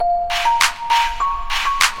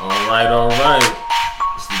right.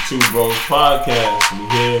 It's the Two Bros Podcast. We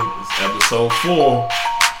here. It's episode 4.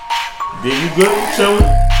 Did you good? You chilling?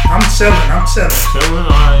 I'm chilling. Chilling?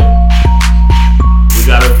 Alright. We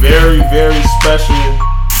got a very, very special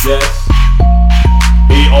guest.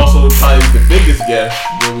 He also probably the biggest guest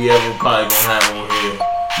that we ever probably gonna have on here.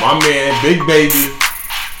 My man, Big Baby.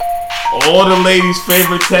 All the ladies'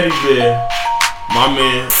 favorite teddy bear. My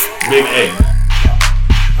man, Big A.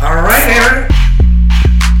 Alright, Aaron.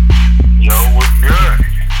 Yo, what's good?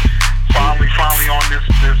 Finally on this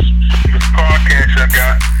podcast I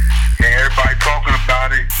got, and everybody talking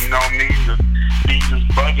about it. You know what I mean? These just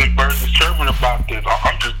buzzing, birds is chirping about this.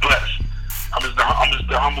 I'm just blessed. I'm just the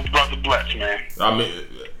humble brother blessed, man. I mean,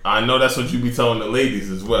 I know that's what you be telling the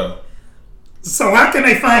ladies as well. So how can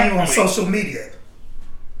they find you on social media?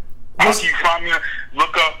 How can you find me?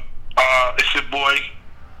 Look up, it's your boy,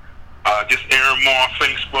 just Aaron Moore on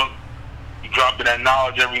Facebook. You dropping that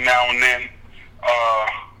knowledge every now and then.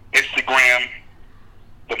 Instagram,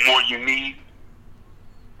 the more you need.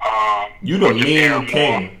 You the meme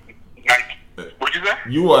king. What'd you say?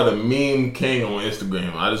 You are the meme king on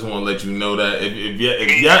Instagram. I just want to let you know that if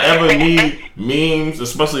y'all ever need memes,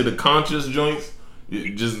 especially the conscious joints,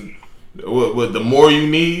 just what the more you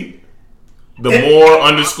need, the more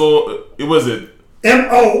underscore. It was it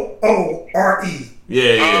MOORE.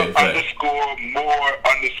 Yeah. Underscore more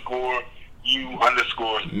underscore you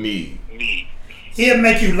underscore need. He'll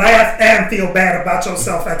make you laugh and feel bad about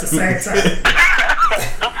yourself at the same time.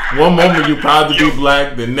 One moment you proud to be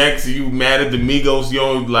black, the next you mad at the Migos,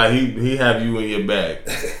 yo, like he have you in your bag.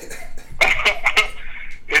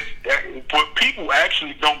 What people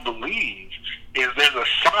actually don't believe is there's a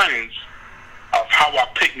science of how I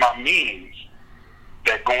pick my memes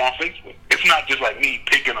that go on Facebook. It's not just like me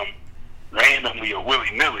picking them randomly or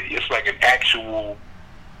willy-nilly. It's like an actual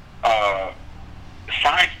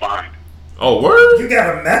science behind it. Oh, word? You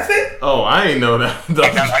got a method? Oh, I ain't know that.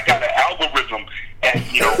 I got an algorithm, and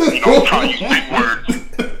you know, I'm trying to use big words.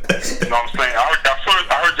 You know what I'm saying? I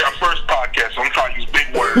heard your first podcast, so I'm trying to use big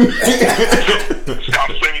words. You know what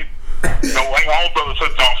I'm saying? No, all brothers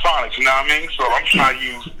touch on phonics, you know what I mean? So I'm trying to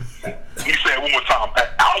use, let me say it one more time, an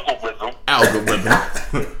algorithm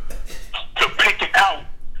to picking out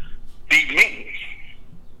these memes.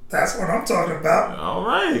 That's what I'm talking about. All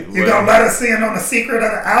right. You gonna let us in on the secret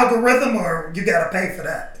of the algorithm, or you gotta pay for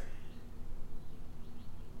that?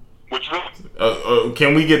 Which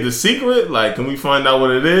can we get the secret? Like, can we find out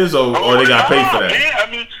what it is, or they gotta pay for that? Yeah,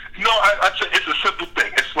 I mean, no, I say it's a simple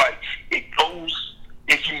thing. It's like it goes.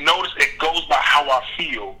 If you notice, it goes by how I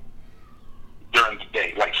feel during the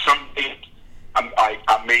day. Like some days, I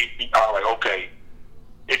may be like, okay,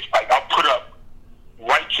 it's like I'll put up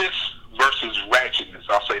righteous versus ratchetness.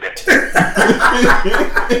 I'll say that.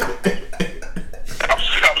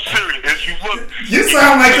 I'm serious. As you look, you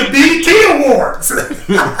sound like the BET Awards. it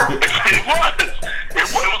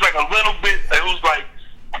was like a little bit. It was like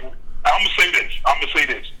I'm gonna say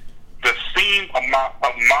this. The theme of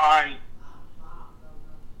my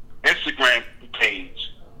Instagram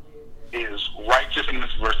page is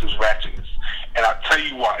righteousness versus ratchetness, and I tell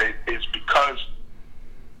you why. It's because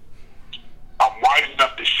I'm wise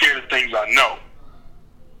enough to share the things I know,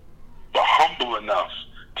 but humble enough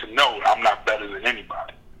to know I'm not better than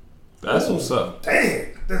anybody. That's what's up.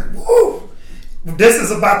 Dang. Woo. This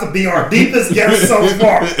is about to be our deepest guest so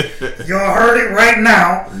far. Y'all heard it right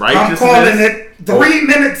now. I'm calling it 3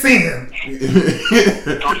 minutes in.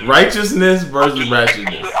 Righteousness versus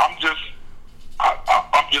ratchetness.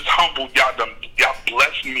 I'm just humbled. Y'all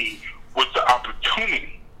blessed me with the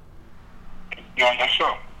opportunity to be on your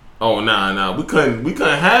show. Oh nah. We couldn't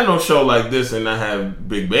have no show like this and not have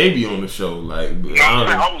Big Baby on the show. Like,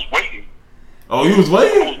 I was waiting. Oh, you was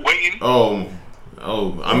waiting? I was waiting. Oh.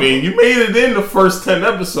 I mean, you made it in the first 10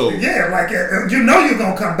 episodes. Yeah, like you know you're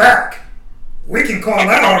gonna come back. We can call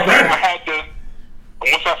that already.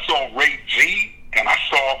 Once I saw Ray G and I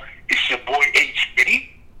saw it's your boy HB.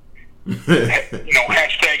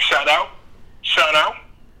 Hashtag shout out.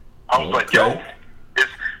 I was like, yo,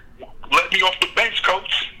 let me off the bench,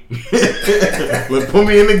 coach. Put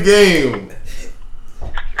me in the game.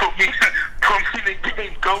 Put me in the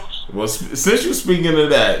game, coach. Well, since you're speaking of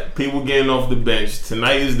that, people getting off the bench,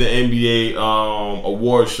 tonight is the NBA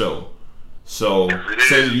award show. So,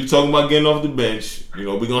 since you talking about getting off the bench, we're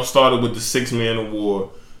going to start it with the 6-man award.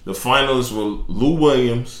 The finalists were Lou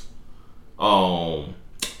Williams,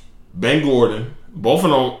 Ben Gordon. Both of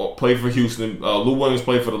them played for Houston. Lou Williams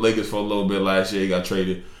played for the Lakers for a little bit last year. He got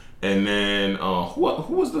traded. And then who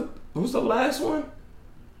was the last one?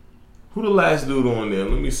 Who the last dude on there?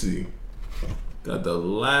 Let me see. Got the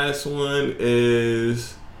last one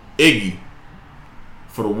is Iggy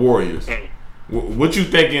for the Warriors. What you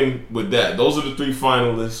thinking with that? Those are the 3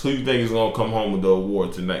 finalists. Who you think is gonna come home with the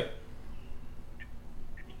award tonight?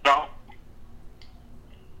 No,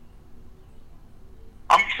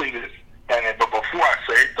 I'm gonna say this, but before I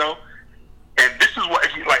say it though, and this is what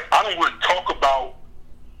I don't really talk about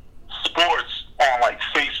sports on like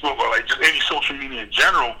Facebook or like just any social media in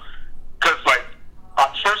general, because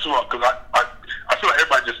first of all, because I feel like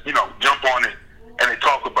everybody just jump on it and they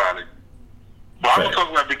talk about it. But I'm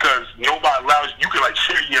talking about it because nobody allows you can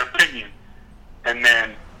share your opinion, and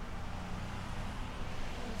then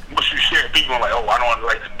once you share it, people are like, oh, I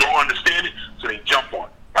don't understand it, so they jump on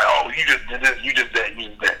it. Like, oh, you just did this, you just that, you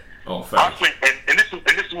just that. Oh, facts. I think, and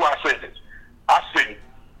this is why I say this. I think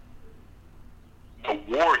the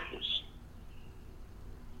Warriors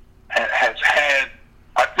has had.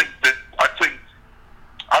 I think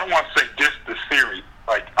I don't want to say this the theory.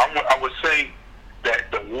 I would say that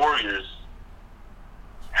the Warriors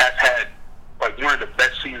has had one of the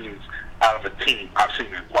best seasons out of a team I've seen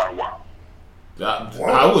in quite a while.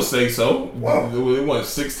 I would say so. Wow. They won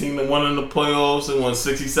 16-1 in the playoffs. They won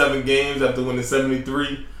 67 games after winning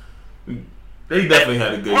 73. They definitely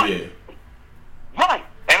had a good year. Right.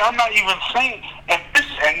 And I'm not even saying, and this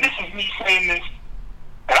is me saying this,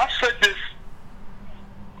 and I've said this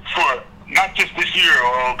for not just this year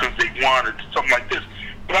or because they won or something like this,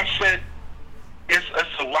 but I've said it's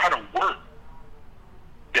a lot of work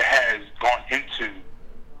that has gone into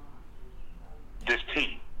this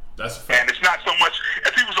team. That's a fact. And it's not so much,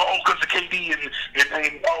 and people say, oh, because of KD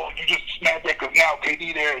and oh, you just snapped that because now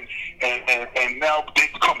KD there and now they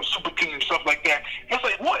become a super team and stuff like that. It's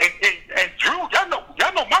like, what? And Drew,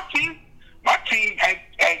 y'all know my team. My team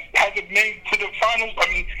hasn't made to the finals.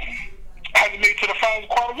 Hasn't made to the finals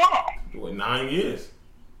quite a while. What, 9 years?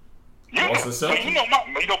 Yeah. Lost the Celtics.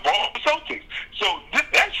 So ball the Celtics. So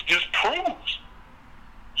that just proves,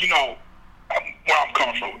 where I'm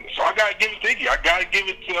coming from with it. So I gotta give it to Iggy. I gotta give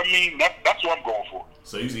it to. That's what I'm going for.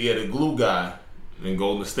 So you see, the glue guy in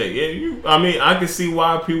Golden State. Yeah, I can see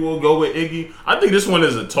why people will go with Iggy. I think this one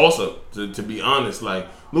is a toss-up. To be honest,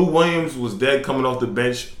 Lou Williams was dead coming off the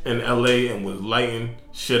bench in LA and was lighting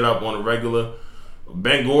shit up on a regular.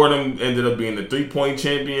 Ben Gordon ended up being the 3-point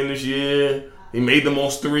champion this year. He made the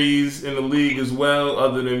most threes in the league as well,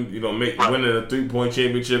 other than winning a 3-point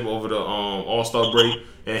championship over the All-Star break.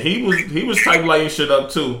 And he was type lighting shit up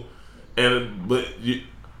too. I'm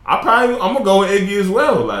gonna go with Iggy as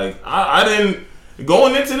well. I didn't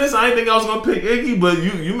going into this, I didn't think I was gonna pick Iggy, but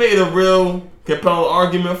you made a real compelling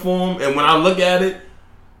argument for him. And when I look at it,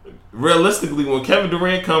 realistically, when Kevin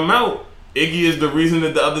Durant come out, Iggy is the reason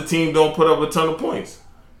that the other team don't put up a ton of points.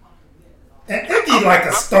 And Iggy like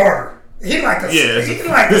a starter. He like a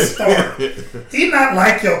starter. He not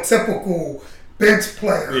like your typical bench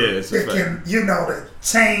player that can, to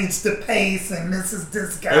change the pace and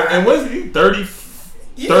this guy. And was he 30,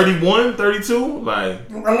 31, 32? Like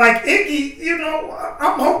Iggy,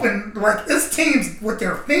 I'm hoping his teams with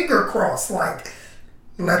their finger crossed,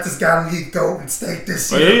 let this guy leave Golden State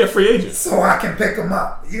this year. Oh, yeah, free agent. So I can pick him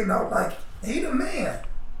up. He the man.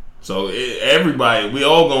 So everybody, we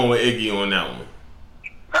all going with Iggy on that one.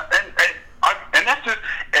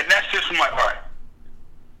 And that's just all right.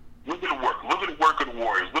 Look at the work. Look at the work of the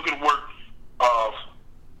Warriors. Look at the work of.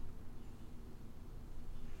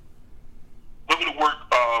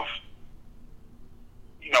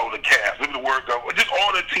 The Cavs. Look at the work of just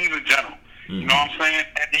all the teams in general. Mm-hmm. You know what I'm saying?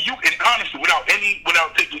 And honestly, without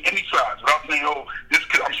taking any sides, without saying, oh,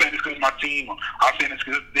 I'm saying this because it's my team, or I'm saying this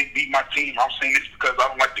because they beat my team, I'm saying this because I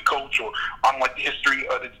don't like the coach, or I don't like the history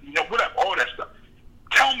of whatever, all that stuff.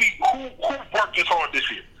 Tell me who worked this hard this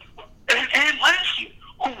year and last year.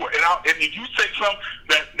 Who worked? And if you say something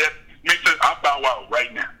that makes sense, I'll bow out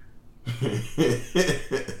right now.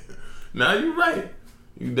 Now you're right.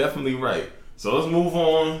 You're definitely right. So let's move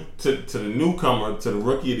on to the newcomer, to the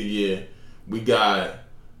Rookie of the Year. We got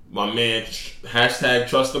my man,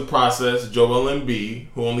 #Trust the Process, Joel Embiid,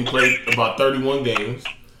 who only played about 31 games.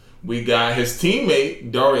 We got his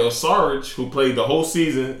teammate, Dario Saric, who played the whole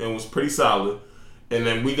season and was pretty solid. And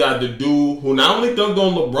then we got the dude who not only dunked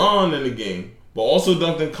on LeBron in the game, but also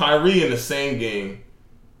dunked on Kyrie in the same game,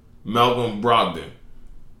 Malcolm Brogdon.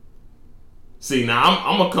 See, now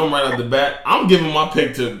I'm going to come right out the bat. I'm giving my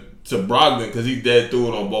pick to Brogdon because he dead threw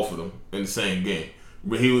it on both of them in the same game.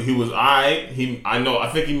 But he was all right. I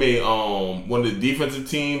think he made one of the defensive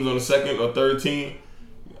teams on the second or third team.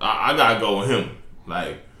 I got to go with him.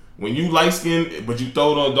 When you light-skinned, but you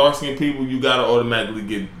throw it on dark-skinned people, you got to automatically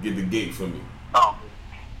get the gate for me.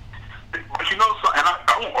 But and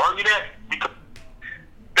I won't argue that because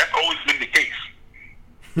that's always been the case.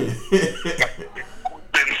 It's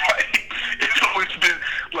always been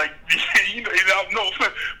like, you know, no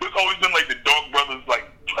offense, but it's always been like the Dog brothers, like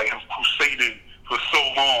have crusaded for so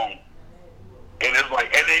long. And it's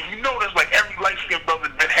like, and then you notice like every light skinned brother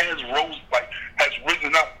that has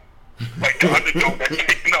risen up, like the underdog that's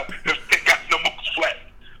taken up, they got the most flat.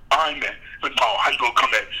 Iron Man, but how you gonna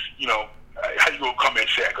come at, you know, how you gonna come at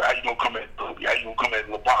Shaq? How you gonna come at Kobe? How you gonna come at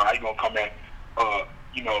LeBron? How you gonna come at,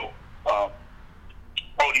 you know, all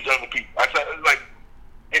these other people? I said, like,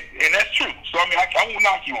 and that's true. So I mean, I won't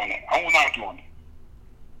knock you on that.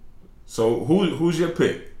 So who's your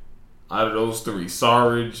pick out of those three?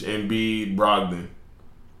 Sarge, Embiid, Brogdon.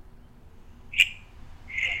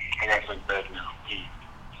 I gotta think back now.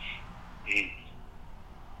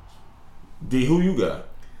 D, who you got?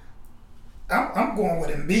 I'm going with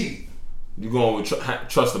Embiid. You going with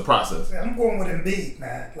trust the process? I'm going with Embiid,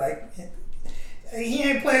 man. Like, he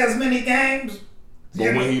ain't play as many games.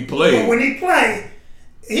 But when he played,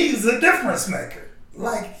 he's a difference maker.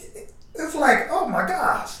 Like, it's like, oh my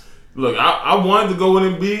gosh. Look, I wanted to go with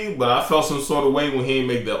Embiid, but I felt some sort of way when he didn't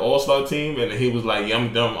make the All-Star team, and he was like, yeah,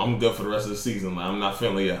 I'm done. I'm good for the rest of the season. Like, I'm not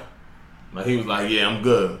feeling it. Like, he was like, yeah, I'm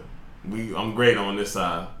good. I'm great on this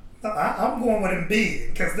side. I'm going with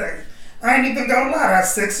Embiid because I ain't even gonna lie. That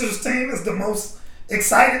Sixers team is the most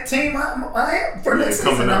excited team I am for next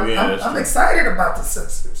season. I'm excited about the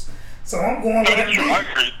Sixers, so I'm going with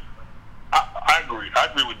Embiid. I agree. I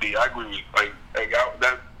agree with D. I agree with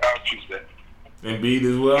I'll choose that. Embiid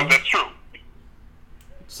as well. That's true.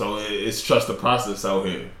 So it's trust the process out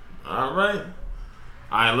here. All right.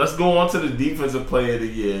 Let's go on to the defensive player of the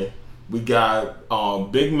year. We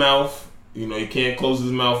got Big Mouth. You know, he can't close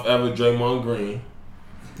his mouth ever, Draymond Green.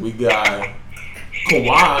 We got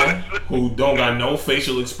Kawhi, who don't got no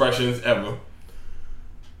facial expressions ever.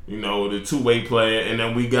 You know, the two-way player. And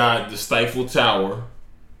then we got the Stifle Tower,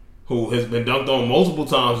 who has been dunked on multiple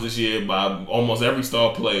times this year by almost every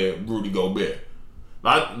star player, Rudy Gobert.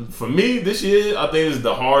 For me, this year, I think it's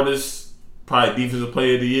the hardest, probably defensive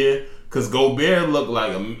player of the year, because Gobert looked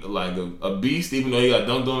like a beast, even though he got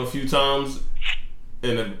dunked on a few times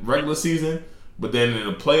in the regular season. But then in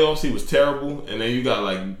the playoffs, he was terrible. And then you got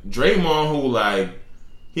like Draymond, who like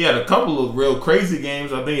he had a couple of real crazy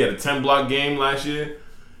games. I think he had a 10-block game last year.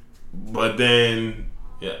 But then,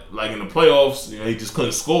 yeah, like in the playoffs, you know, he just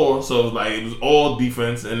couldn't score. So it was all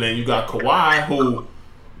defense. And then you got Kawhi, who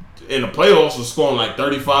in the playoffs was scoring like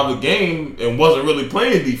 35 a game and wasn't really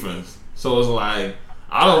playing defense. So it's like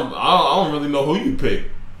I don't really know who you pick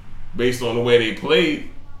based on the way they played.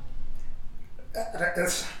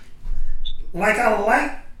 It's like I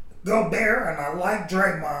like Gobert and I like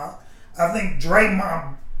Draymond. I think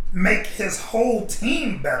Draymond make his whole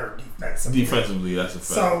team better defensively. Defensively, that's a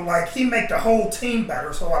fact. So like he make the whole team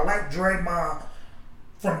better. So I like Draymond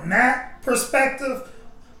from that perspective.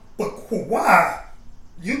 But Kawhi,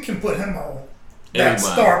 you can put him on that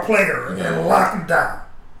star player and lock him down.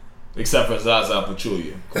 Except for Zaza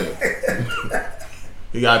Pachulia.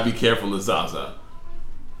 You gotta be careful of Zaza.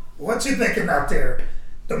 What you thinking out there?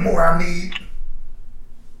 The more I need.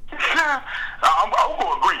 I'm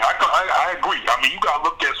gonna agree. I agree. I mean, you gotta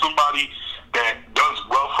look at somebody that does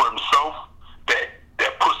well for himself,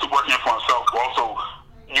 that puts the work in for himself. But also,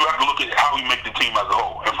 you have to look at how he make the team as a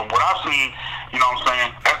whole. And from what I've seen, you know what I'm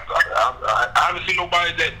saying? I haven't seen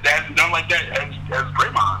nobody that hasn't done like that as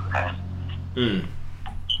Draymond has.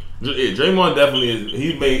 Yeah, Draymond definitely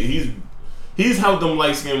is. He's helped them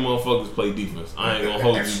light-skinned motherfuckers play defense. I ain't gonna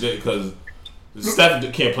hold you because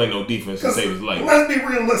Steph can't play no defense to save his life. Let's be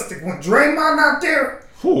realistic. When Draymond not there,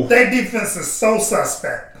 their defense is so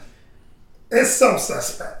suspect. It's so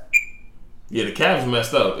suspect. Yeah, the Cavs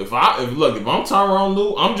messed up. If I'm Tyronn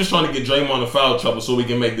Lue, I'm just trying to get Draymond in foul trouble so we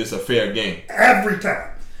can make this a fair game. Every time.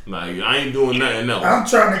 Like, I ain't doing nothing else. I'm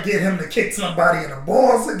trying to get him to kick somebody in the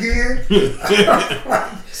balls again.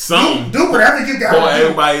 Something. Do whatever you got. Call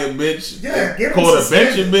everybody a bitch. Yeah, call the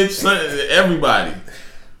bench a bitch. Everybody.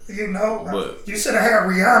 You know, but you should have had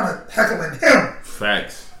Rihanna heckling him.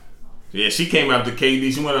 Facts. Yeah, she came after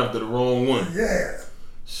KD. She went after the wrong one. Yeah.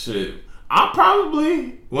 Shit. I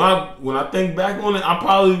probably, when I think back on it, I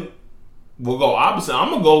probably will go opposite. I'm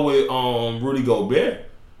going to go with Rudy Gobert.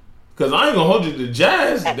 Because I ain't going to hold you. The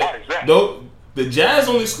Jazz, the Jazz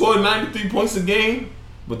only scored 93 points a game,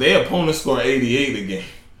 but their opponents scored 88 a game.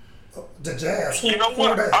 The Jazz. You know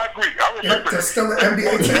what? I agree. I remember. They're still an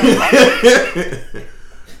NBA team.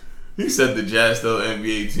 He said the Jazz still an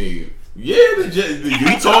NBA team. Yeah, the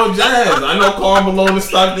Utah Jazz. I know Karl Malone and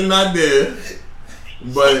Stockton not there.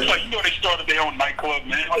 But you know they started their own nightclub,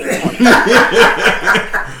 man.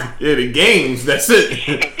 Yeah, the games, that's it.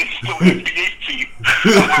 They still an NBA team.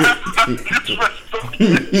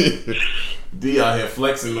 D out here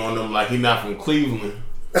flexing on them like he not from Cleveland.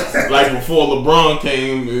 Like before LeBron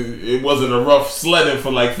came, it wasn't a rough sledding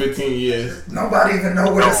for like 15 years. Nobody even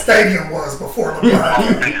know where the stadium was before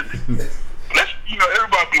LeBron came.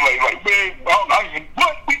 Everybody be like, man, I don't even,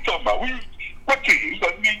 what we talking about? What to you? He's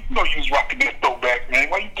like, man, you know you was rocking that throwback, man.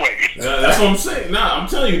 Why you playing? That's what I'm saying. Nah, I'm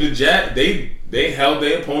telling you, the Jazz, they held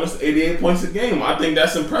their opponents 88 points a game. I think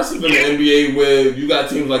that's impressive in the NBA where you got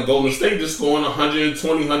teams like Golden State just scoring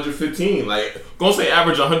 120, 115. Like, Golden State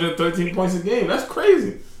average 113 points a game. That's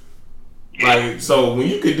crazy. Like, so when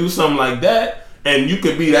you could do something like that and you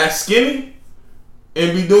could be that skinny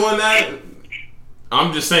and be doing that,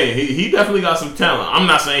 I'm just saying, he definitely got some talent. I'm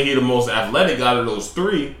not saying he the most athletic out of those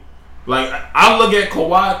three. Like, I look at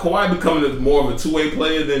Kawhi. Kawhi becoming more of a two-way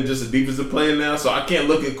player than just a defensive player now. So I can't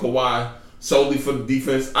look at Kawhi solely for the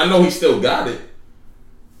defense. I know he still got it,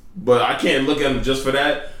 but I can't look at him just for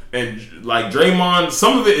that. And like Draymond,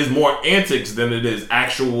 some of it is more antics than it is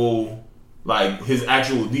actual, like his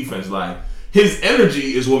actual defense. Like his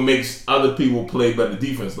energy is what makes other people play better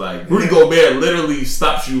defense. Like Rudy Gobert literally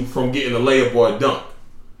stops you from getting a layup or a dunk.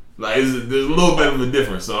 Like there's a little bit of a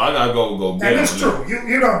difference. So I gotta go Gobert. And it's true.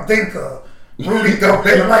 You don't think Rudy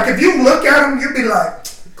Gobert. Like if you look at him, you be like,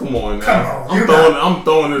 come on now. I'm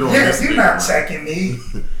throwing it on. Yes, you're not checking me.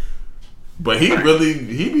 But he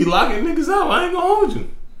be locking niggas out. I ain't gonna hold you.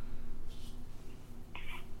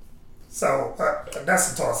 So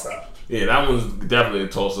that's a toss up. Yeah, that was definitely a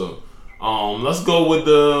toss up. Let's go with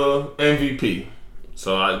the MVP.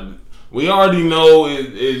 So we already know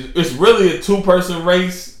it's really a two-person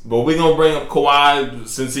race, but we're gonna bring up Kawhi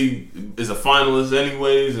since he is a finalist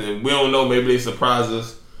anyways, and we don't know, maybe they surprise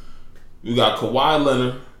us. You got Kawhi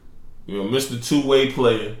Leonard, Mr. Two-Way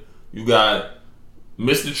player. You got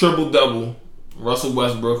Mr. Triple-Double, Russell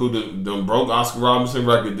Westbrook, who done broke Oscar Robertson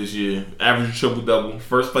record this year, average triple-double,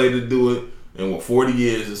 first player to do it in 40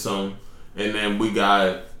 years or something. And then we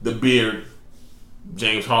got the beard,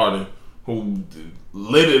 James Harden, who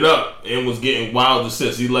lit it up and was getting wild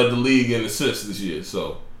assists. He led the league in assists this year.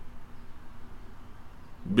 So,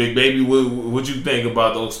 Big Baby, what you think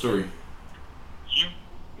about those three? You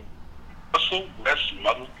Russell West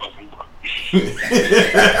motherfucking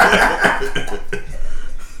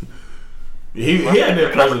He had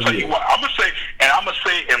that presence. I'm gonna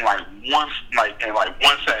say in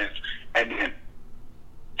one sentence, and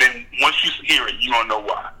then once you hear it, you don't know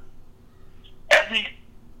why.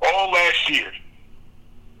 All last year,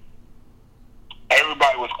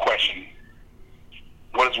 everybody was questioning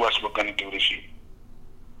what is Westbrook going to do this year.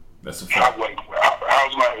 That's a fact.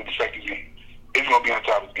 How's he going to affect his game? Is he going to be on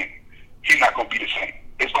top of his game? He's not going to be the same.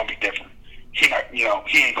 It's going to be different. He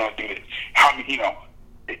ain't going to do this.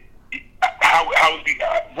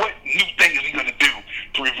 What new thing is he going to do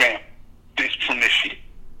to revamp this from this year?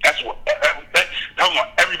 That was on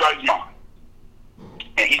everybody's mind,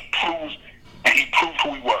 and he proved who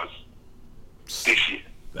he was this year.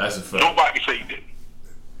 That's a fact. Nobody can say he didn't,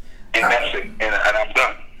 and that's it. And I'm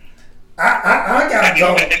done. I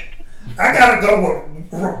gotta go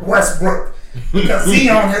with Westbrook because he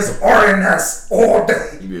on his RNS all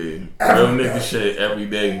day. Yeah, real nigga shit every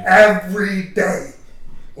day. Every day,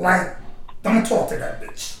 like don't talk to that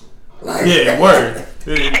bitch. Like, yeah, word.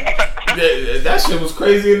 That shit was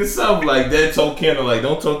crazy in itself. Like that told Kendall, like,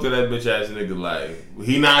 don't talk to that bitch ass nigga. Like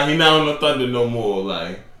he not on the Thunder no more.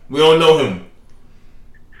 Like we don't know him.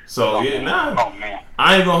 So I ain't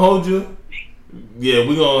gonna hold you. Yeah,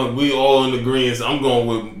 we all in agreement. I'm going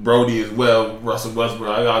with Brody as well. Russell Westbrook.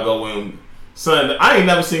 I gotta go in. Son, I ain't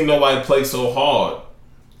never seen nobody play so hard.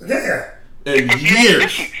 Yeah. In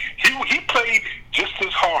years. He played just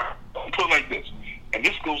as hard. I'll put it like this. And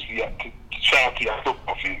this goes to shout out to your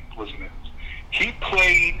football fans listening. He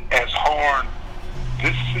played as hard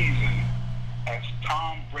this season as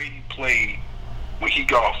Tom Brady played when he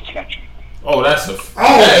got off suspension. Oh, that is the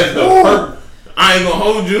perfect. I ain't gonna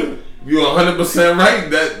hold you. You're 100% right.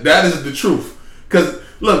 That is the truth. Cause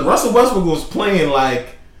look, Russell Westbrook was playing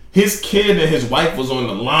like his kid and his wife was on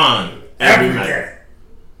the line every night.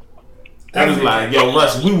 It was like, yo,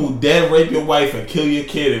 Russ, we will dead rape your wife and kill your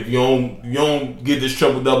kid if you don't get this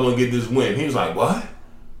triple double and get this win. He was like, what?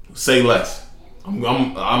 Say less. I'm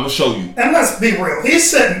gonna show you. And let's be real, he's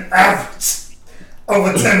setting average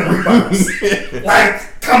over 10 rebounds.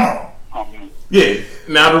 Like, come on. Yeah.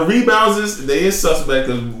 Now the rebounds is suspect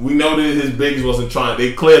because we know that his bigs wasn't trying.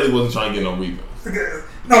 They clearly wasn't trying to get no rebounds.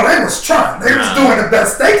 No, they was trying. They was doing the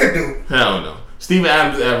best they could do. Hell no. Steven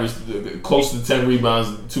Adams averaged close to 10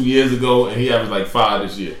 rebounds 2 years ago, and he averaged like 5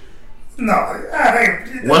 this year. No,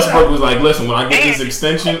 Westbrook was like, "Listen, when I get this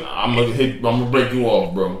extension, I'm gonna break you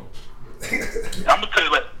off, bro." I'm gonna tell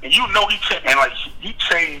you, like, and you know he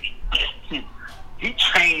changed,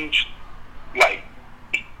 like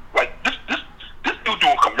this dude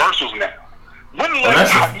doing commercials now. When the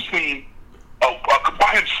last time you seen by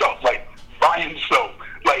himself, like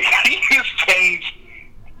he has changed,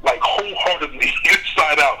 like wholeheartedly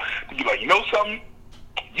inside out to be like, you know something,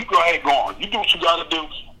 you go ahead, go on, you do what you gotta do.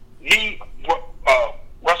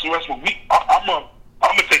 Russell Westbrook, I'm gonna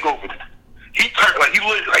take over that. He turned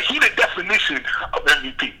he's the definition of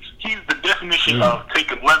MVP. He's the definition of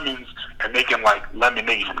taking lemons and making like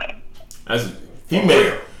lemonade from that.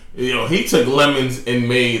 He took lemons and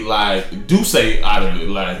made like Douce out of it.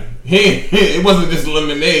 Like it wasn't just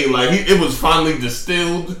lemonade. Like it was finally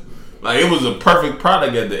distilled. Like it was a perfect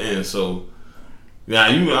product at the end. So yeah, I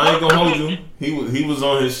ain't gonna hold you. He was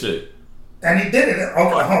on his shit. And he did it in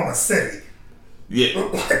Oklahoma City. Yeah, them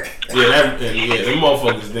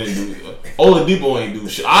motherfuckers didn't do it. Oladipo ain't do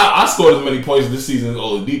shit. I scored as many points this season as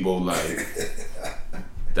Oladipo. Like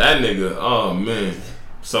that nigga. Oh man.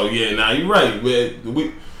 So yeah, now you're right.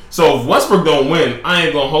 So if Westbrook don't win, I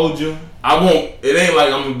ain't gonna hold you. I won't. It ain't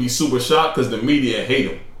like I'm gonna be super shocked because the media hate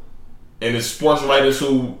him, and it's sports writers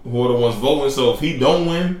who are the ones voting. So if he don't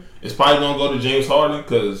win, it's probably gonna go to James Harden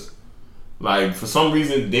because, like, for some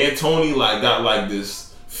reason, D'Antoni got like this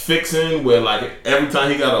fixing where like every time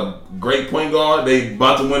he got a great point guard, they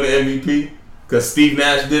about to win the MVP because Steve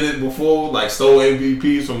Nash did it before, like stole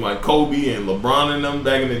MVPs from like Kobe and LeBron and them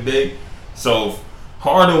back in the day. So if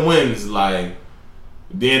Harden wins, like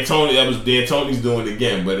D'Antoni's doing it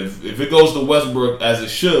again. But if it goes to Westbrook as it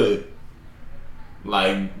should,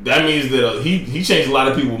 like that means that he changed a lot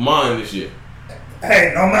of people's mind this year.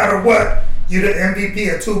 Hey, no matter what, you the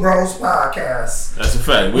MVP of Two Bros Podcast. That's a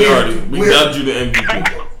fact. We dubbed you the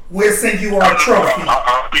MVP. We'll send you our trophy.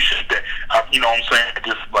 I appreciate that. You know what I'm saying?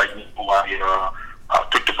 Just like I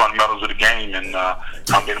took the fundamentals of the game and I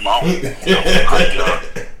made them my own.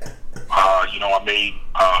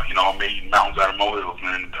 I made mountains out of molehills,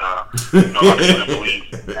 and I couldn't believe,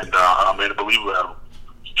 and I made a believer out of them.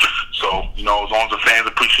 So as long as the fans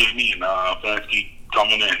appreciate me and fans keep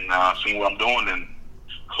coming in and seeing what I'm doing, then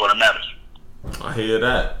that's what matters. I hear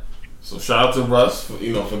that. So shout out to Russ for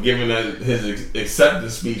giving his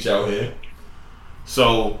acceptance speech out here.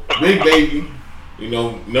 So Big Baby,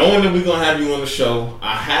 knowing that we're gonna have you on the show,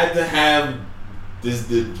 I had to have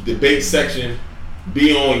the debate section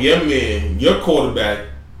be on your man, your quarterback,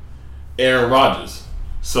 Aaron Rodgers.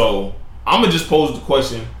 So I'm gonna just pose the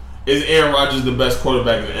question: is Aaron Rodgers the best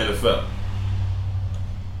quarterback in the NFL?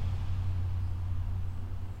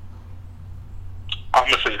 I'm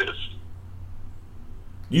gonna say this.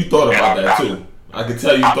 You thought about that too. I can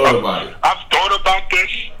tell you thought about it. I've thought about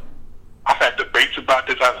this. I've had debates about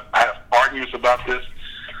this. I have arguments about this.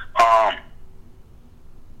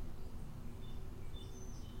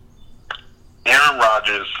 Aaron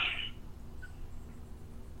Rodgers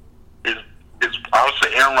is I would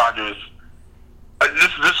say Aaron Rodgers. This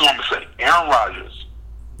is what I'm gonna say. Aaron Rodgers.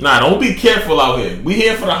 Nah, don't be careful out here. We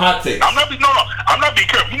here for the hot takes. I'm not being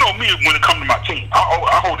careful. You know me when it comes to my team.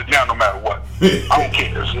 I hold it down no matter what. I don't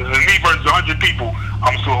care. It's me versus 100 people.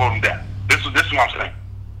 I'm still holding down. This is what I'm saying.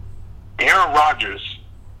 Aaron Rodgers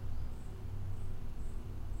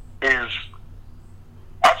is.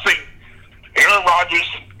 I think Aaron Rodgers,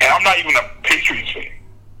 and I'm not even a Patriots fan.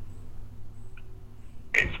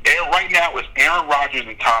 Right now, it's Aaron Rodgers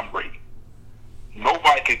and Tom Brady.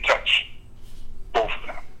 Nobody can touch both of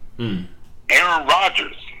them. Aaron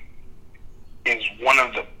Rodgers is one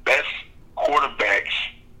of the best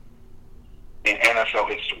quarterbacks in NFL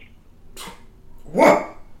history.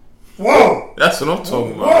 Whoa! That's what I'm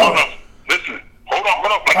talking about. Hold on. Listen. Hold on.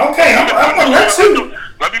 Okay, I'm gonna let you.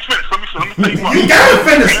 Let me finish. Let me tell you what. You gotta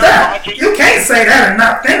finish that. You can't say that and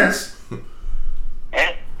not finish.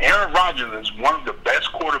 Aaron Rodgers is one of the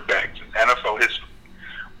best quarterbacks in NFL history.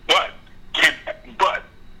 But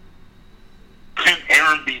can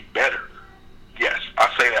Aaron be better? Yes, I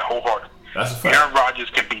say that wholeheartedly. That's a fact. Aaron Rodgers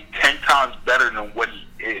can be 10 times better than what he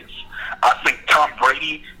is. I think Tom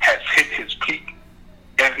Brady has hit his peak.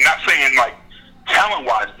 And not saying like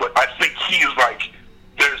talent-wise, but I think he is like,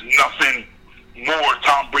 there's nothing more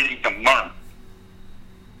Tom Brady can learn.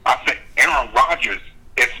 I think Aaron Rodgers,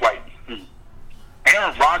 it's like,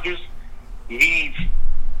 Aaron Rodgers needs,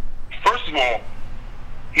 first of all,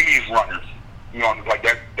 he needs runners. Like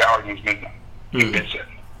that argument's been done. It's been said.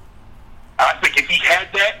 I think if he had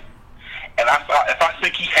that, and if I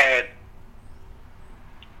think he had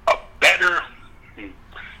a better,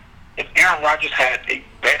 if Aaron Rodgers had a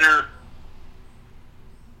better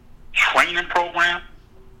program,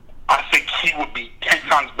 I think he would be 10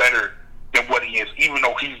 times better than what he is, even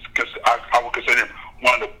though I would consider him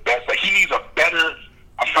one of the best. Like, he needs a better,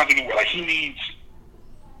 I'm trying to think of, like, he needs,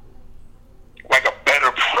 like, a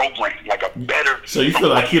better program, like a better. So you feel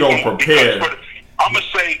like he don't prepare? I'm gonna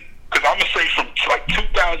say from like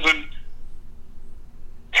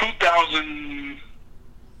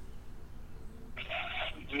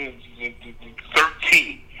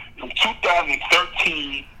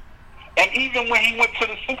and even when he went to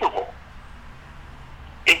the Super Bowl,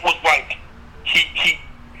 it was like he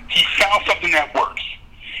found something that works.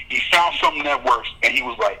 He found something that works, and he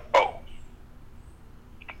was like, "Oh,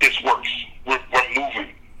 this works. We're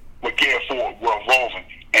moving. We're getting forward. We're evolving,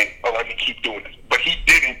 and let me keep doing this." But he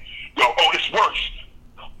didn't go, "Oh, this works.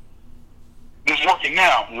 This is working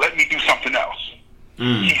now. Let me do something else."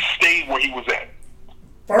 He stayed where he was at.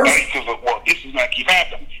 First, and he said, "Well, this is going to keep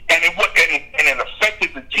happening," and it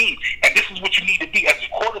affected the team. And this is what you need to be as a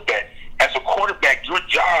quarterback. As a quarterback, your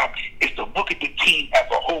job is to look at the team as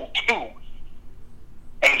a whole too.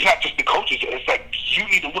 And it's not just the coaches. It's like you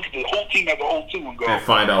need to look at the whole team as a whole too and go and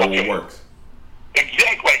find out what works.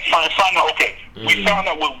 Exactly. Like find out. Okay, we found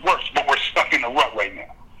out what works, but we're stuck in the rut right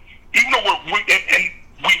now. Even though we're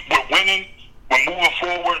winning, we're moving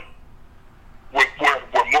forward. We're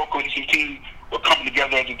more cohesive team. We're coming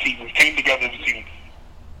together as a team. We came together as a team.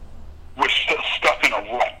 We're still stuck in a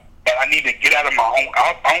rut, and I need to get out of my own.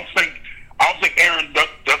 I don't think Aaron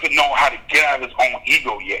doesn't know how to get out of his own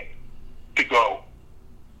ego yet. To go,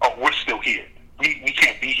 oh, we're still here. We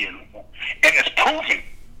can't be here no more. And it's proven.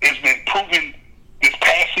 It's been proven this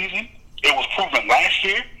past season. It was proven last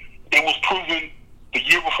year. It was proven the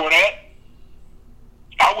year before that.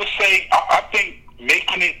 I would say I think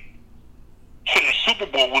making it to the Super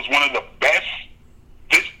Bowl was one of the best.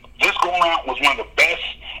 This go around was one of the best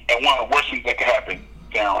and one of the worst things that could happen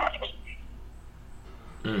to Aaron Rodgers.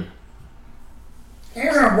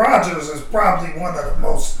 Aaron Rodgers is probably one of the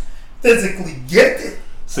most physically gifted.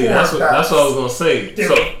 See, that's what I was gonna say.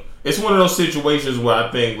 So it's one of those situations where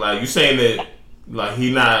I think, like, you're saying that, like,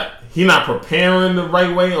 he not preparing the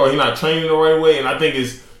right way, or he not training the right way, and I think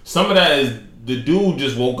it's some of that is the dude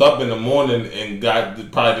just woke up in the morning and got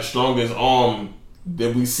probably the strongest arm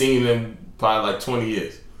that we've seen in probably like 20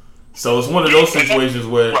 years. So it's one of those situations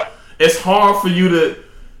where it's hard for you to,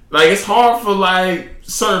 like, it's hard for like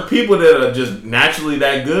certain people that are just naturally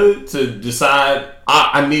that good to decide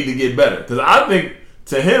I need to get better. Because I think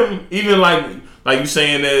to him, even like you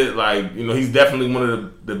saying that, like, you know, he's definitely one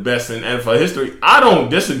of the best in NFL history. I don't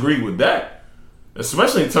disagree with that,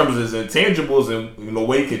 especially in terms of his intangibles and, you know,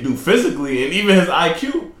 what he can do physically and even his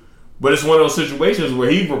IQ. But it's one of those situations where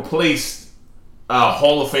he replaced a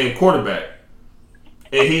Hall of Fame quarterback,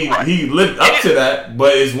 and he lived up to that.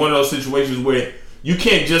 But it's one of those situations where you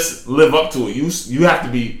can't just live up to it. You have to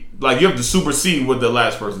be like, you have to supersede what the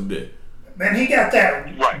last person did. Man, he got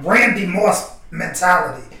that Randy Moss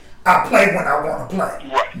mentality. I play when I want to play.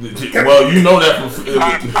 Right. Well, you know that from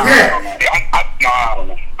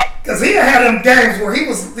because he had them games where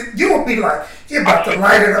you would be like, he about to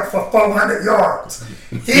light it up for 400 yards.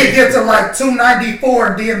 He'd get to like 294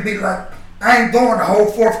 and then be like, I ain't going the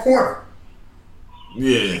whole fourth quarter.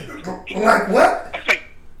 Yeah. Like what?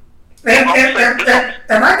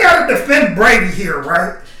 And I gotta defend Brady here,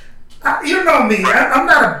 right? You know me, I'm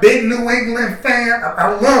not a big New England fan.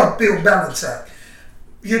 I love Bill Belichick.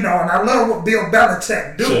 You know, and I love what Bill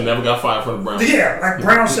Belichick do. Should have never got fired from the Browns. Yeah, like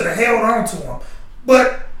Brown should have held on to him.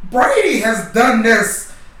 But Brady has done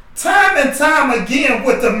this time and time again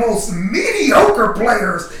with the most mediocre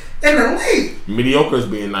players in the league. Mediocre is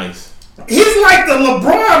being nice. He's like the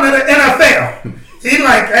LeBron of the NFL. He's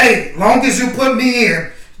like, hey, long as you put me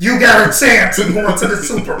in, you got a chance of going to the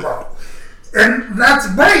Super Bowl. And that's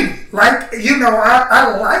Brady. Like, you know,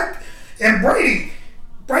 I like, and Brady,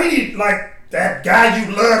 like, that guy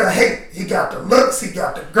you love to hate. He got the looks, he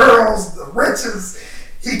got the girls, the riches.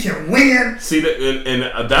 He can win. See,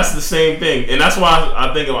 and that's the same thing, and that's why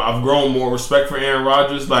I think I've grown more respect for Aaron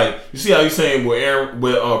Rodgers. Like, you see how you're saying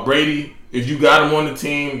with Brady, if you got him on the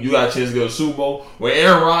team, you got a chance to go to the Super Bowl. With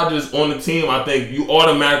Aaron Rodgers on the team, I think you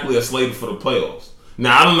automatically are slated for the playoffs.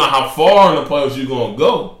 Now, I don't know how far in the playoffs you're gonna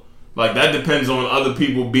go. Like, that depends on other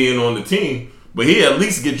people being on the team, but he at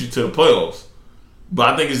least get you to the playoffs.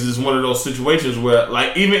 But I think it's just one of those situations where,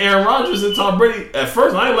 like, even Aaron Rodgers and Tom Brady, at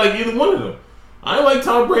first, I ain't like either one of them. I ain't like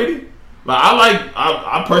Tom Brady. Like,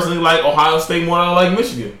 I personally like Ohio State more than I like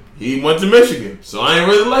Michigan. He went to Michigan, so I ain't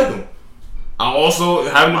really like him. I also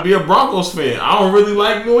happen to be a Broncos fan. I don't really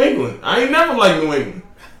like New England. I ain't never liked New England.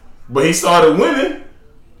 But he started winning.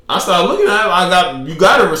 I started looking at it. You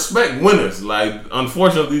gotta respect winners. Like,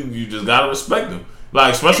 unfortunately, you just gotta respect them.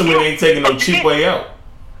 Like, especially when they ain't taking no cheap way out.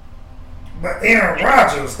 But Aaron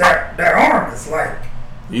Rodgers, that arm is like,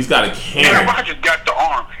 he's got a cannon. Aaron Rodgers got the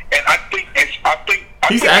arm, and I think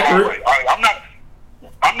he's accurate.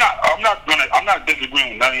 I'm not disagreeing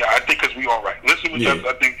with none of y'all. I think because we all right. Listen with us.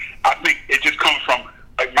 I think it just comes from,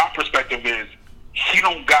 like, my perspective is he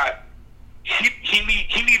don't got. He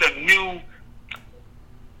need a new.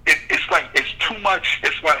 It's like it's too much.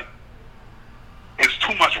 It's like it's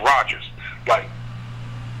too much Rodgers. Like,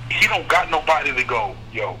 he don't got nobody to go,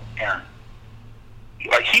 yo, Aaron.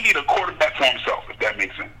 Like, he need a quarterback for himself, if that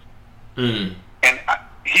makes sense. Mm. And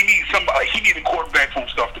he needs somebody. He need a quarterback for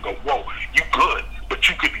himself to go, whoa, you good, but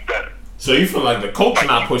you could be better. So you feel like the coach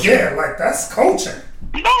not pushing? Yeah, like that's coaching.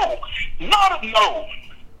 No. And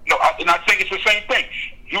I think it's the same thing.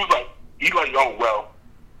 He's like, oh well,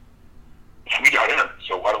 we got Aaron,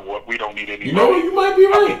 so we don't need any. You know what? You might be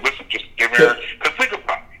right. Listen, just give Aaron. Because think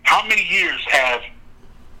about it. How many years have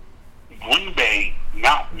Green Bay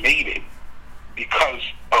not made it because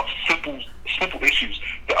of simple issues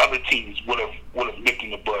that other teams would have nipped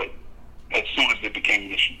in the bud as soon as it became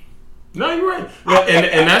an issue? No, you're right.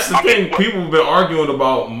 And that's the thing. People have been arguing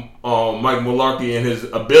about Mike Mularkey and his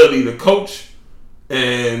ability to coach.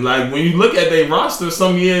 And, like, when you look at their roster,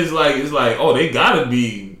 some years, like, it's like, oh, they gotta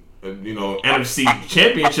be, NFC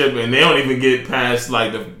Championship, and they don't even get past,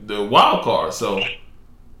 like, the wild card. So,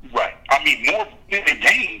 right. I mean, more in the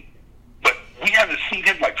game, but we haven't seen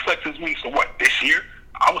him, like, flex his wings. So what? This year?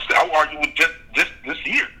 I would argue with just this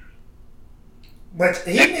year. But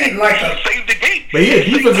he need like save the game. But yeah,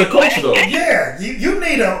 he was a coach though. Yeah, you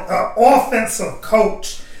need a offensive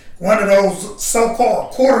coach, one of those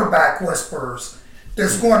so-called quarterback whisperers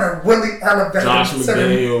that's going to really elevate Josh him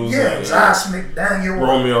McDaniels. Josh McDaniels,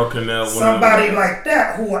 Romeo Cornell, somebody like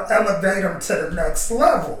that who will elevate him to the next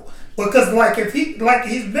level. Because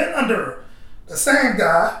he's been under the same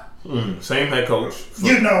guy, same head coach,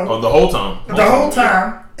 the whole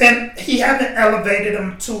time, and he haven't elevated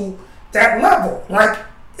him to that level. Like,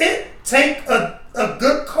 it take a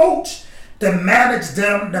good coach to manage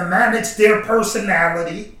them, to manage their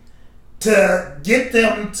personality, to get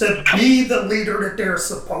them to be the leader that they're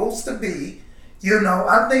supposed to be.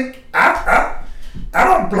 I think I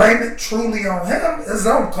don't blame it truly on him. His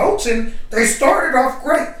own coaching, they started off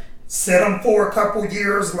great. Sit him for a couple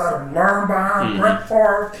years, let him learn behind Brett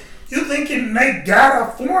Favre. You thinking they got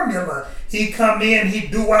a formula. He come in, he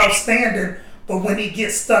do outstanding, but when he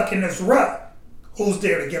gets stuck in his rut, who's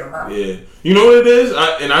there to get him out? Yeah. You know what it is?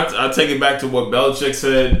 I take it back to what Belichick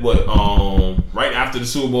said right after the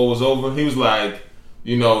Super Bowl was over. He was like,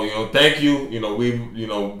 thank you.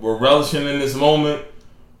 We're relishing in this moment,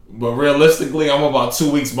 but realistically, I'm about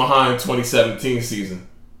 2 weeks behind 2017 season.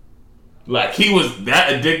 Like, he was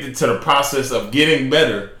that addicted to the process of getting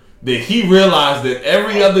better that he realized that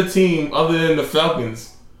every other team other than the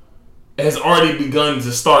Falcons has already begun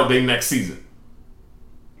to start their next season.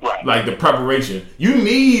 Right. Like, the preparation. You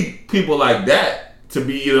need people like that to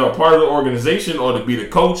be either a part of the organization or to be the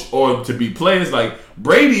coach or to be players. Like,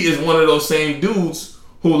 Brady is one of those same dudes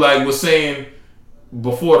who, like, was saying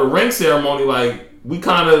before the ring ceremony, like,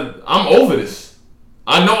 I'm over this.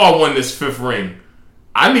 I know I won this 5th ring.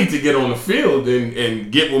 I need to get on the field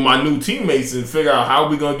and get with my new teammates and figure out how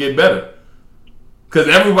we're going to get better. Because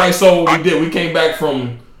everybody saw what we did. We came back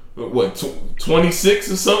from,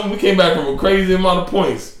 26 or something? We came back from a crazy amount of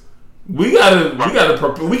points. We gotta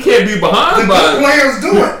prepare. We can't be behind. The good players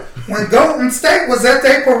do it. When Golden State was at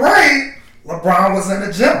their parade, LeBron was in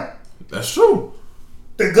the gym. That's true.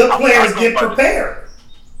 The good players get prepared.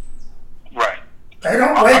 Right. They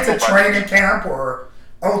don't wait to training camp or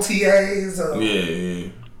OTAs. Yeah.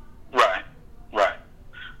 Right.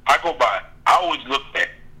 I go by. I always look at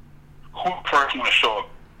who first want to show up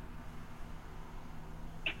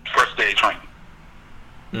first day of training.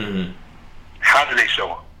 Mm-hmm. How do they show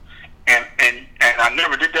up? And I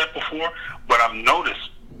never did that before, but I've noticed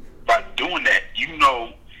by doing that, even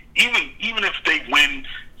if they win,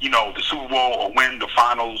 the Super Bowl or win the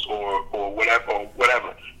finals or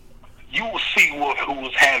whatever, you will see who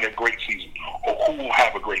has had a great season or who will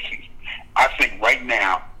have a great season. I think right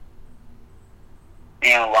now,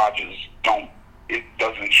 Aaron Rodgers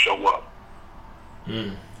doesn't show up.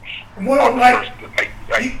 Well,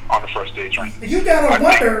 on the first day of training. You gotta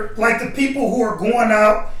wonder, like, the people who are going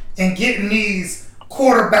out and getting these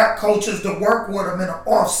quarterback coaches to work with them in the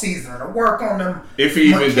off season, to work on them. If he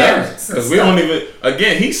even does, because we don't even.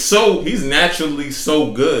 Again, he's naturally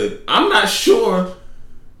so good. I'm not sure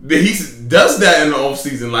that he does that in the off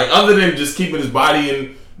season. Like, other than just keeping his body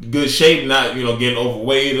in good shape, not getting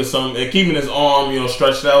overweight or something, and keeping his arm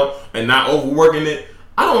stretched out and not overworking it.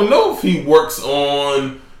 I don't know if he works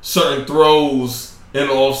on certain throws in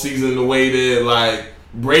the offseason the way that like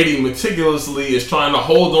Brady meticulously is trying to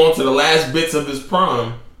hold on to the last bits of his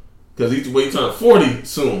prime because he's turning 40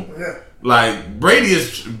 soon. Yeah. Like Brady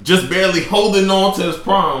is just barely holding on to his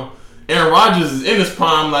prime. Aaron Rodgers is in his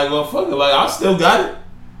prime. Like, well, fuck it. Like, I still got it.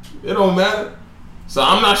 It don't matter. So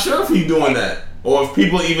I'm not sure if he's doing that or if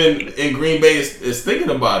people even in Green Bay is thinking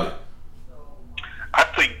about it. I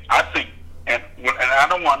think, and I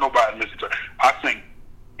don't want nobody to listen to it. I think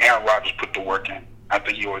Aaron Rodgers put the work in. I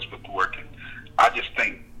think he always put the work in. I just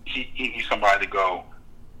think he needs somebody to go,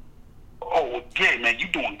 oh, well, yeah, man, you're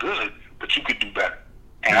doing good, but you could do better.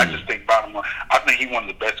 And I just think, bottom line, I think he's one of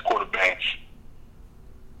the best quarterbacks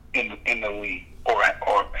in the league or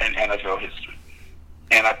in NFL history.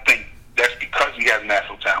 And I think that's because he has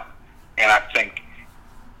natural talent. And I think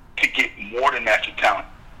to get more than natural talent,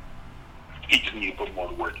 he just needs to put more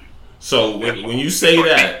to work in. So when you say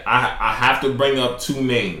that, I have to bring up two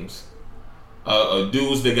names.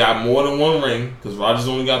 Dudes that got more than one ring, because Rodgers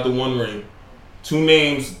only got the one ring. Two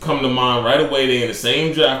names come to mind right away. They're in the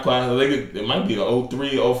same draft class. I think it might be the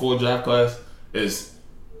 03, 04 draft class. It's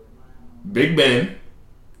Big Ben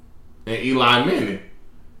and Eli Manning.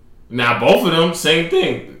 Now, both of them, same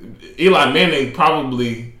thing. Eli Manning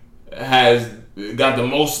probably has got the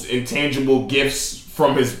most intangible gifts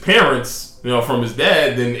from his parents, from his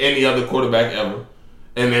dad, than any other quarterback ever.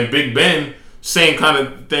 And then Big Ben, same kind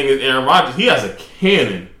of thing as Aaron Rodgers. He has a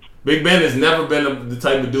cannon. Big Ben has never been the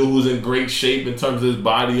type of dude who's in great shape in terms of his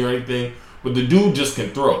body or anything, but the dude just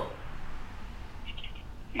can throw.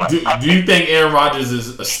 Do you think Aaron Rodgers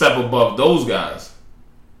is a step above those guys?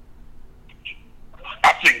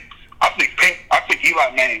 I think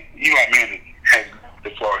Eli Manning has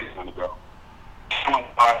as far as he's going to go.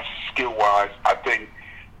 Talent-wise, skill-wise, I think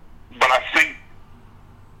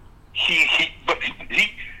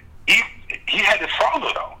he had his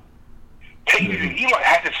father though. Peyton and Eli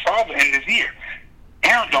had his father in his ear.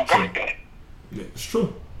 Aaron don't got that. Yeah, it's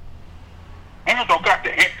true. Aaron don't got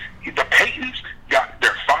that. The Peytons got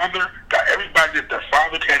their father, got everybody that their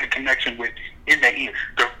father had a connection with in their ear.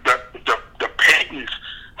 The Peytons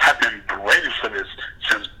have been ready for this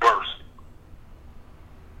since birth.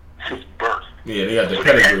 Since birth. Yeah, they got the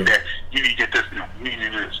pedigree. You need to get this. You need to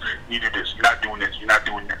do this. You need to do this. You're not doing this. You're not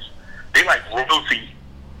doing this. They like royalty.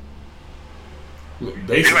 Basically.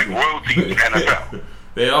 They like royalty in the NFL.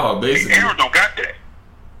 They are, basically. Aaron don't got that.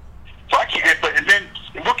 So I can't. And then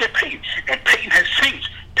look at Peyton. And Peyton has changed.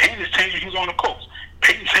 Peyton has changed when he was on the Colts.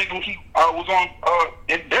 Peyton changed when he was on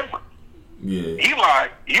in Denver. Yeah.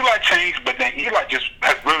 Eli changed, but then Eli just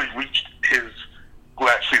has really reached his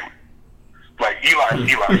glass ceiling. Like Eli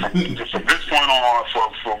from this point on,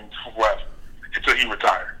 from left until he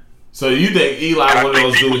retired. So you think Eli, one of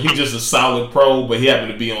those dudes, he's just a solid pro, but he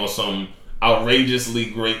happened to be on some outrageously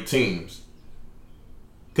great teams?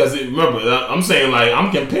 Because remember, I'm saying like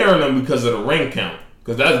I'm comparing them because of the ring count.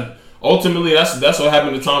 Because that's what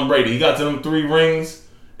happened to Tom Brady. He got to them 3 rings,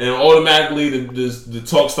 and automatically the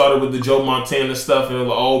talk started with the Joe Montana stuff, and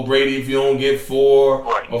like, oh Brady, if you don't get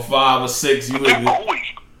 4 or 5 or 6, you would.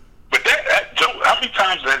 But that Joe, how many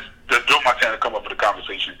times does Joe Montana come up with a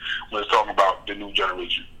conversation when it's talking about the new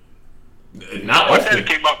generation? Not often. Montana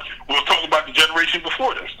came up. We was talking about the generation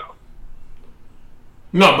before this stuff.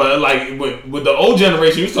 No, but like with the old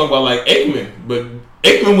generation, you was talking about like Aikman, but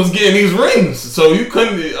Aikman was getting these rings, so you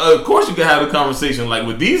couldn't. Of course, you could have a conversation like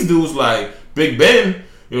with these dudes, like Big Ben.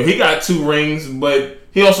 He got 2 rings, but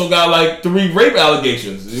he also got like 3 rape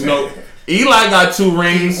allegations. Eli got 2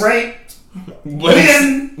 rings,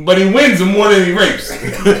 but he wins them more than he rapes.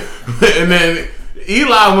 And then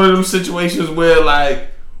Eli, one of them situations where like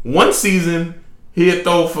one season he'd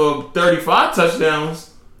throw for 35 touchdowns.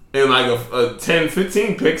 And like a 10,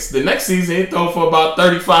 15 picks. The next season, he throw for about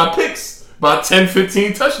 35 picks, about 10,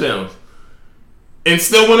 15 touchdowns, and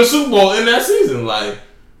still win a Super Bowl in that season. Like,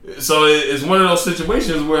 so it's one of those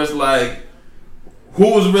situations where it's like,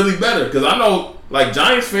 who was really better? Because I know like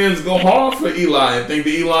Giants fans go hard for Eli and think that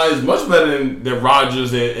Eli is much better than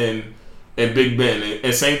Rodgers and Big Ben.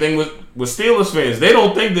 And same thing with Steelers fans. They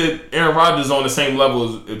don't think that Aaron Rodgers is on the same level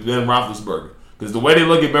as Ben Roethlisberger. Because the way they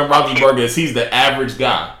look at Ben Roethlisberger is he's the average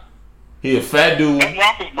guy. He a fat dude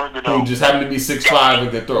who just happened to be 6'5"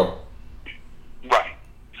 and can throw. Right.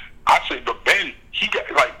 I say, but Ben,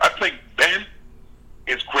 I think Ben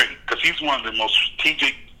is great because he's one of the most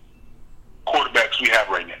strategic quarterbacks we have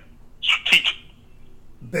right now. Strategic.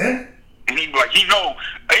 Ben? And he know,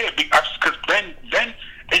 because Ben, and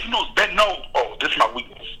he knows Ben knows, oh, this is my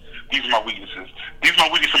weakness. These are my weaknesses. These are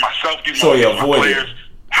my weaknesses So he avoided players.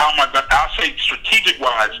 How am I going? I'll say strategic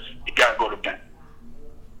wise, you gotta go to Ben.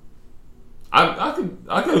 I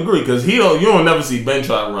can agree because you don't never see Ben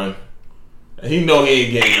try to run. He know he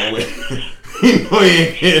ain't getting nowhere. He know he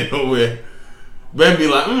ain't getting nowhere. Ben be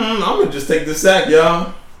like, I'm gonna just take the sack,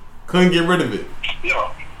 y'all. Couldn't get rid of it.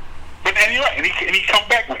 Yeah. But and you're right, and he come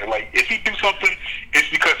back with it. Like if he do something, it's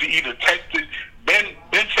because he either tested. Ben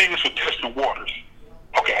famous for testing waters.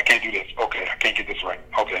 Okay, I can't do this. Okay, I can't get this right.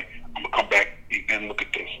 Okay, I'm gonna come back and look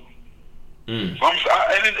at this. So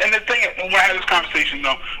and the thing, when I have this conversation,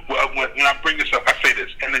 though, when I bring this up, I say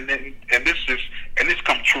this, and this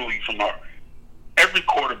comes truly from our every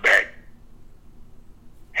quarterback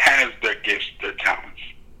has their gifts, their talents.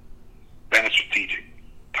 Ben is strategic.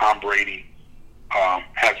 Tom Brady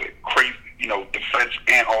has a crazy, defense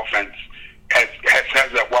and offense.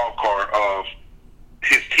 Has that wild card of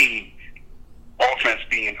his team, offense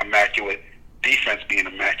being immaculate, defense being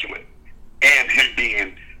immaculate, and him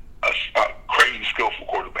being a crazy skillful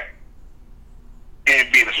quarterback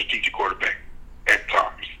and being a strategic quarterback at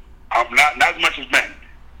times. Not as much as Ben.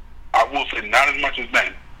 I will say not as much as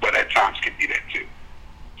Ben, but at times can be that too.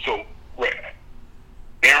 So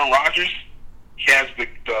Aaron Rodgers, he has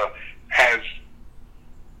has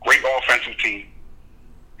great offensive team,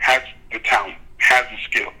 has the talent, has the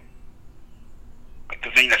skill. But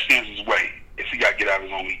the thing that stands in his way is he got to get out of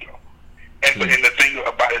his own ego. And the thing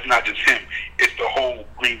about it's not just him; it's the whole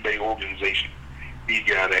Green Bay organization. He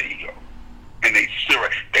get out of that ego, and they still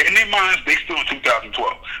in their minds they still in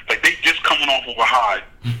 2012. Like they just coming off of a high.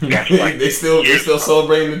 That's like they still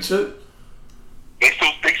celebrating the chip. They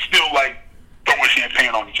still like throwing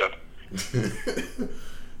champagne on each other.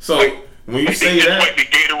 So when you say that, wiped the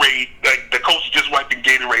Gatorade, like the coach just wiped the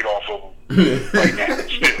Gatorade off of him right now.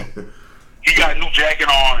 Still, he got a new jacket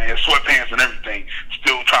on and sweatpants and everything.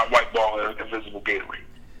 Still trying to wipe ball invisible Gatorade.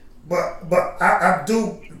 But I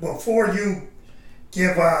do, before you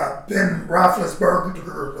give Ben Roethlisberger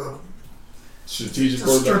the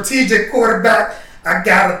strategic quarterback, I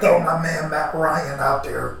gotta throw my man Matt Ryan out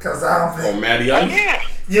there because I don't think. Oh, Matty Ice?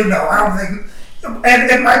 Yeah. I don't think. And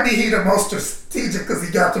it might be he the most strategic because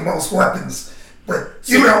he got the most weapons. But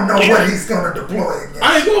you don't know what he's going to deploy against.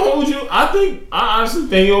 I ain't going to hold you. I honestly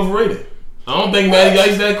think he overrated. I don't think Matty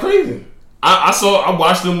Ice that crazy. I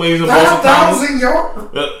watched him when he was in Boston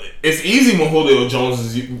College. It's easy when Julio Jones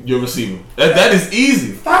is your receiver. That is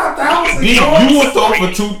easy. 5,000 yards. You will throw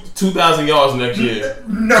for 2,000 yards next year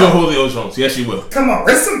to Julio Jones. Yes, you will. Come on.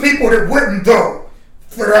 There's some people that wouldn't throw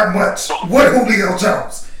for that much with Julio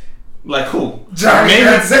Jones. Like who? Johnny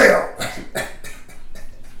Manziel.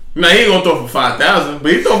 Now he ain't gonna throw for 5,000,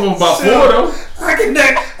 but he throw for about 4 though.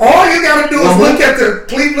 All you gotta do is look at the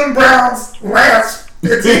Cleveland Browns last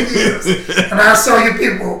 15 years, and I'll show you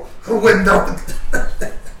people who wouldn't throw.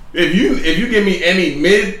 If you give me any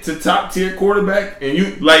mid to top tier quarterback, and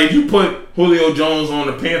if you put Julio Jones on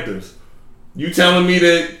the Panthers, you telling me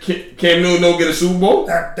that Cam Newton don't get a Super Bowl?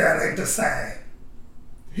 That ain't the same.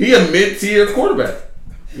 He a mid tier quarterback.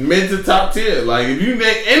 Mid to top tier. Like, if you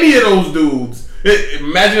name any of those dudes,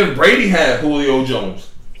 imagine if Brady had Julio Jones.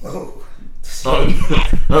 Oh.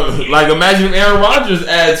 Like, imagine if Aaron Rodgers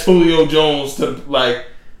adds Julio Jones to, like,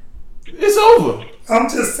 it's over. I'm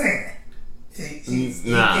just saying. He's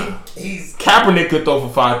Kaepernick could throw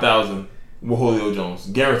for 5,000 with Julio Jones.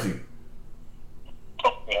 Guaranteed.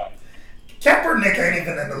 Kaepernick ain't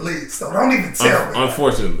even in the league, so don't even tell me.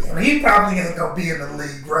 Unfortunately. I mean, he probably ain't going to be in the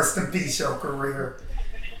league. Rest in peace, your career.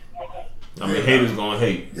 I mean, haters gonna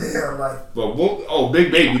hate. Yeah, like. But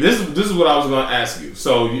Big Baby, this is what I was gonna ask you.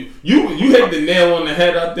 So you hit the nail on the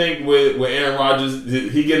head. I think with Aaron Rodgers,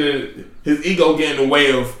 his ego getting in the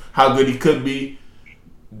way of how good he could be.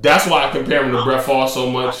 That's why I compare him to Brett Favre so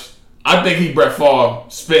much. I think he's Brett Favre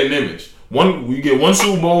spitting image. You get one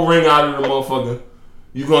Super Bowl ring out of the motherfucker,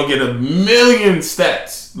 you're gonna get 1,000,000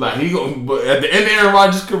 stats. Like but at the end of Aaron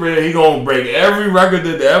Rodgers' career, he gonna break every record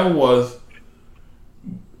that there ever was.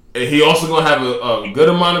 And he also gonna have a good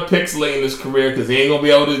amount of picks late in his career because he ain't gonna be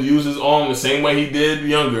able to use his arm the same way he did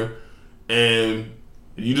younger. And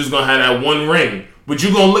you just gonna have that one ring. But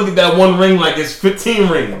you gonna look at that one ring like it's 15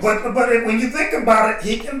 rings. But when you think about it,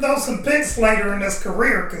 he can throw some picks later in his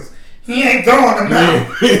career because he ain't throwing them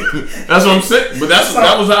now. That's what I'm saying. But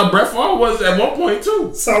that was how Brett Favre was at one point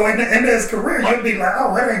too. So in the end of his career, you'd be like,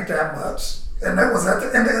 oh, it ain't that much. And that was at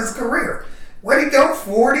the end of his career. Where'd he go?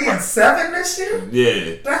 40-7 this year?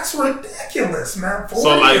 Yeah. That's ridiculous, man. 40-7?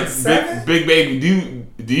 So like Big Baby,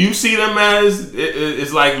 do you see them as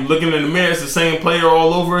it's like looking in the mirror, it's the same player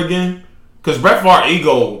all over again? Because Brett Favre's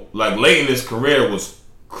ego, like late in his career, was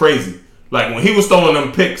crazy. Like when he was throwing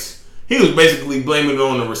them picks, he was basically blaming it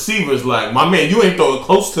on the receivers. Like, my man, you ain't throw it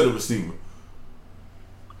close to the receiver.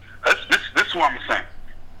 This is what I'm saying.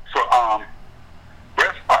 So,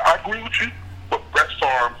 Brett, I agree with you, but Brett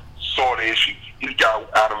Favre saw the issue. He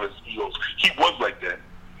got out of his heels. He was like that,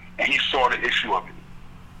 and he saw the issue of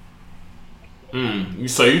it.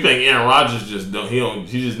 So you think Aaron Rodgers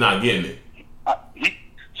he's just not getting it? He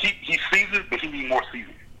sees it, but he needs more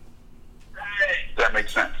season. That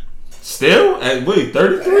makes sense. Still? At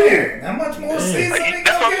 33? How much more season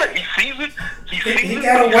That's what I'm saying. He sees it. He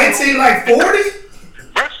gotta wait till he's like 40?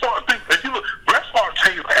 Brett Favre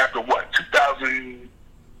changed after what? 2000?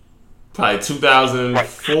 Probably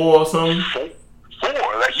 2004 or something? Four.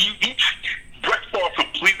 Like, Brett Favre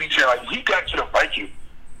completely changed. Like, he got to the Vikings.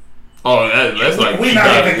 Oh, that's like we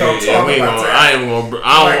not even gonna talk about that. I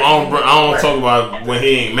don't talk about when he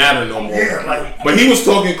ain't matter no more. Yeah, but he was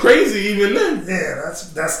talking crazy even then. Yeah, that's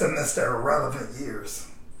the Mr. Irrelevant years.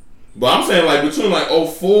 But I'm saying like between like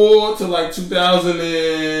 2004 to like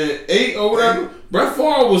 2008 or whatever, Brett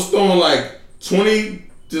Favre was throwing like 20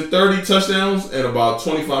 to 30 touchdowns and about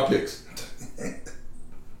 25 picks.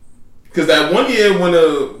 Because that one year when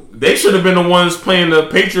they should have been the ones playing the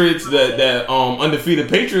Patriots, that undefeated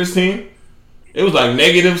Patriots team. It was like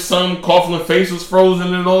negative some, Coughlin face was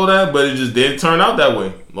frozen and all that, but it just didn't turn out that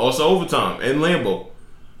way. Lost to overtime in Lambeau.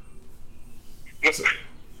 So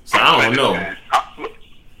I don't know. Brett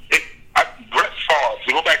Favre,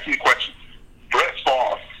 to go back to your question, Brett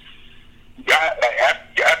Favre,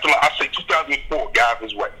 after I say 2004, got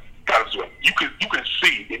his way. You can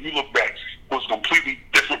see, if you look back, was a completely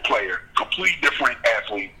different player, completely different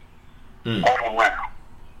athlete all around.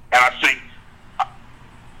 And I think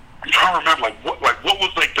I'm trying to remember what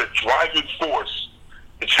was like the driving force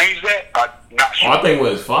to change that. I'm not sure. I think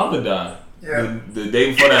when his father died, the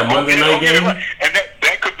day before that Monday night game, right. And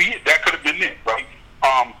that could be it. That could have been it, right?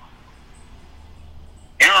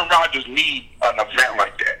 Aaron Rodgers need an event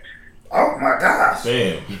like that. Oh my gosh!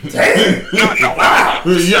 Damn. Wow.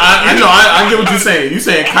 I know. I get what you're saying. You're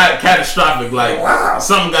saying catastrophic. Like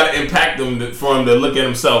something got to impact him for him to look at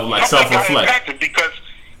himself, like self-reflect. Because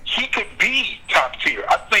he could be top tier.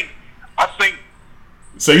 I think.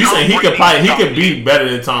 So you saying he could be better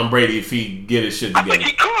than Tom Brady if he get his shit together? I think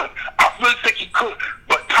he could. I really think he could.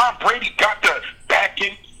 But Tom Brady got the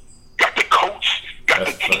backing, got the coach, got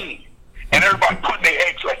the team, and everybody putting their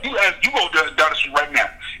eggs. Like you go down the street right now.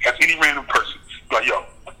 As any random person, like, yo,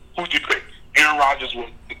 who'd you pick? Aaron Rodgers with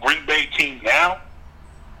the Green Bay team now,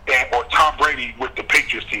 or Tom Brady with the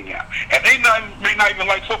Patriots team now? And they may not even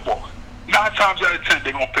like football. 9 times out of 10,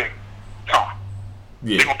 they're gonna pick Tom.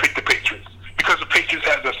 Yeah. They're gonna pick the Patriots because the Patriots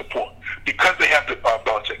have their support, because they have the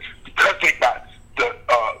Belichick, because they got the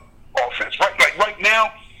offense. Right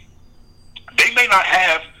now, they may not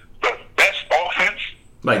have the best offense,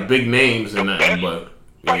 like big names and that, but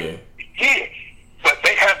yeah. But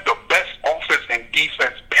they have the best offense and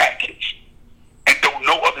defense package. And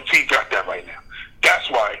no other team got that right now. That's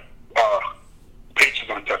why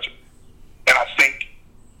Patriots are untouchable. And I think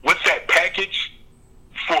with that package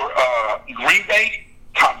for Green Bay,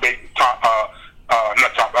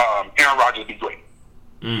 Aaron Rodgers would be great.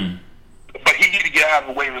 But he need to get out of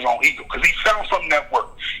the way of his own ego because he found something that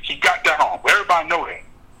worked. He got that home. Everybody know that.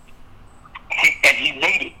 He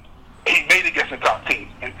made it. He made it against the top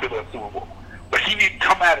teams into the Super Bowl. But he need to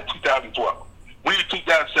come out of 2012. We in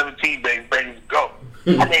 2017, baby, ready to go.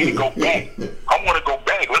 I'm ready to go back. I want to go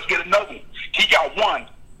back. Let's get another one. He got one.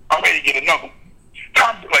 I'm ready to get another one.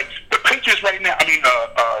 The Patriots right now,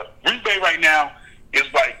 Green Bay right now is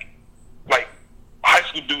like a high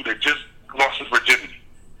school dude that just lost his virginity.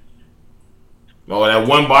 Oh, that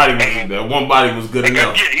one body was good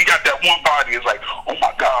enough. Yeah, he got that one body. It's like, oh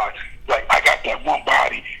my God. Like, I got that one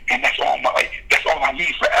body, and that's all I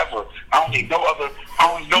need forever. I don't need no other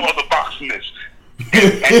box in this.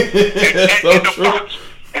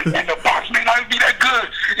 And the box may not even be that good.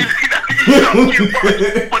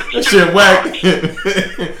 That shit whack.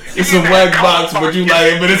 It's a whack box, but you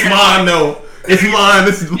like it, but it's mine though. It's mine.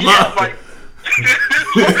 This is mine.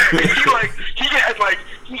 He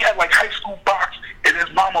had high school box in his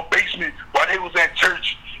mama basement while they was at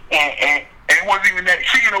church, and it wasn't even that.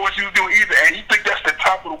 She didn't know what she was doing either, and he think that's the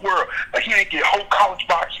top of the world. Like he ain't get whole college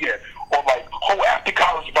box yet, or whole after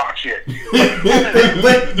college box yet.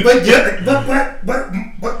 But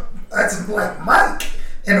that's like Mike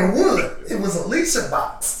in the wood. It was Alicia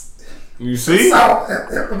box. You see? So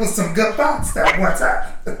it was some good box that one time.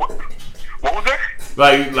 What was that?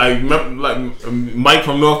 Like Mike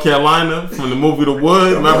from North Carolina from the movie The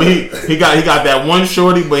Wood. Remember he got that one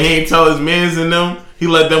shorty, but he ain't tell his mans in them. He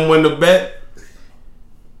let them win the bet.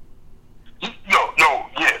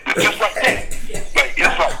 Yeah. Just like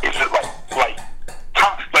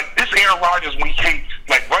Rodgers when he came,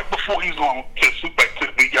 like right before he was going to Super, when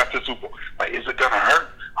he got to the Super Bowl. Like, is it gonna hurt?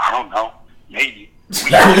 I don't know. Maybe.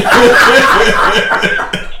 Like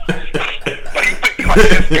you think like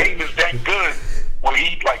this game is that good when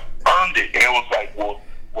he like earned it, and it was like, well,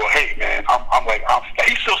 hey man, I'm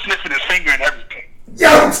he's still sniffing his finger and everything.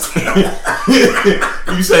 Yo,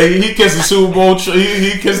 you say he kissed the Super Bowl,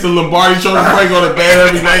 he kissed the Lombardi trophy, break on the bed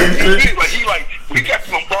every night. We got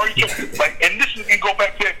the Lombardi trophy, and this is, and go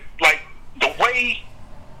back to like the way,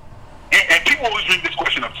 and people always bring this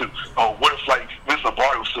question up too. Oh, what if like Vince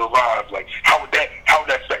Lombardi was still alive? Like, how would that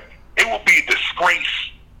affect? It would be a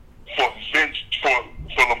disgrace for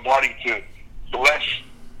Lombardi to bless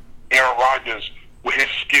Aaron Rodgers with his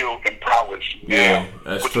skill and prowess. Yeah,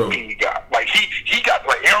 that's true. The team he got, like he got,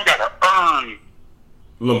 like Aaron got to earn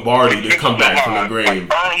Lombardi to come back from the grave. Like,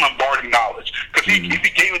 earn Lombardi knowledge, because if he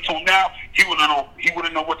gave it to him now, he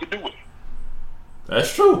wouldn't know what to do with it.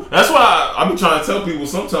 That's true. That's why I be trying to tell people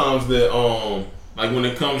sometimes that like when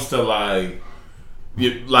it comes to like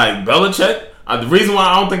Belichick, the reason why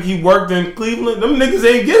I don't think he worked in Cleveland, them niggas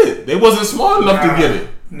ain't get it. They wasn't smart enough to get it.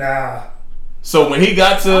 Nah. So when he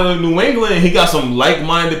got to New England, he got some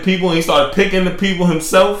like-minded people, and he started picking the people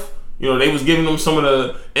himself. You know, they was giving him some of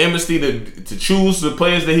the amnesty to choose the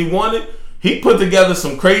players that he wanted. He put together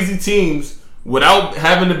some crazy teams without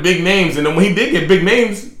having the big names. And then when he did get big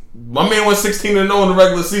names, my man went 16-0 in the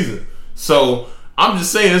regular season. So I'm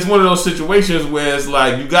just saying, it's one of those situations where it's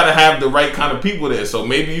like you got to have the right kind of people there. So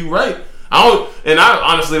maybe you're right. I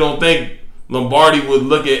honestly don't think Lombardi would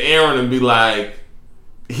look at Aaron and be like,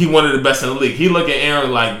 he one of the best in the league. He look at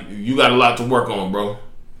Aaron like, you got a lot to work on, bro.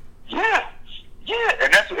 Yeah,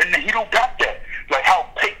 and he don't got that. Like how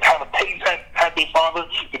the Paytons had their father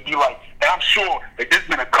to be like, and I'm sure that there's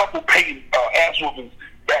been a couple Payton ass whoopings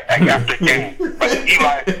back after game, like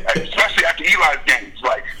Eli, especially after Eli's games.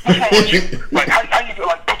 Like, what's wrong with you? Like, how you feel?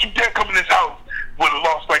 Like, don't you dare come in this house with a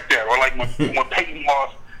loss like that, or like when Payton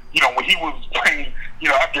lost. You know, when he was playing, you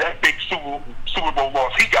know, after that big Super Bowl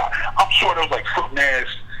loss he got, I'm sure there was like foot ass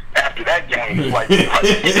after that game. Like, he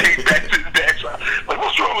came back to his dad's side. Like,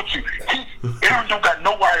 what's wrong with you? Aaron don't got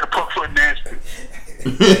nobody to put foot ass to.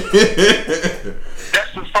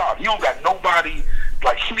 That's his father. He don't got nobody.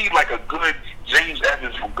 Like, he need like a good James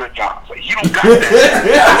Evans from Good Times. Like, he don't got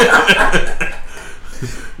that.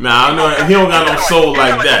 Nah, I know he don't got no soul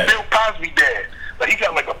like that. Bill Cosby dad. Like, he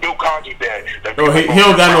got like a Bill Cosby dad. Oh, he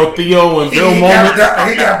don't got no Theo and Bill moment.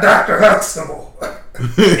 He got Dr. Huxtable.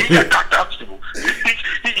 He got Dr. Huxtable.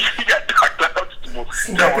 He got Dr. Huxtable.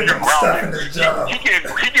 Slapping him stuff in his job. He getting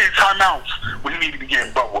timeouts when he need to be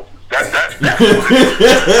getting butt whoopings. That's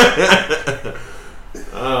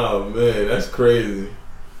Oh man, that's crazy.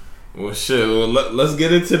 Well, shit. Well, let's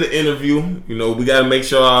get into the interview. You know, we got to make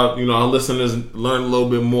sure our listeners learn a little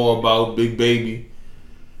bit more about Big Baby.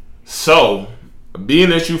 So, being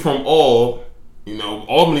that you from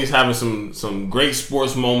Albany's having some great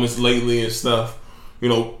sports moments lately and stuff. You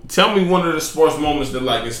know, tell me one of the sports moments that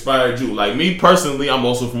like inspired you. Like me personally, I'm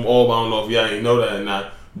also from Albany. I don't know if y'all ain't know that or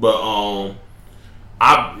not, but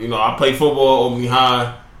I played football at Albany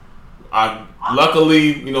High. I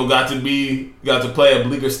luckily, got to play at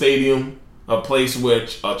Bleecker Stadium, a place where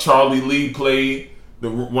Charlie Lee played,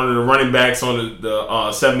 one of the running backs on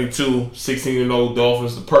the 72, 16-0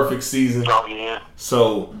 Dolphins, the perfect season. Oh, yeah.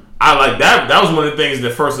 So I like that. That was one of the things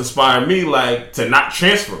that first inspired me, like, to not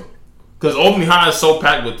transfer. Because Albany High is so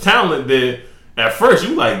packed with talent that at first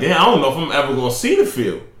you like, damn, I don't know if I'm ever going to see the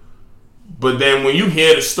field. But then when you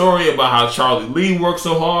hear the story about how Charlie Lee worked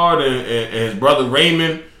so hard and his brother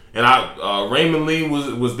Raymond, and Raymond Lee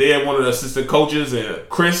was there, one of the assistant coaches, and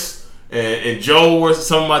Chris and Joe were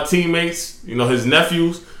some of my teammates, his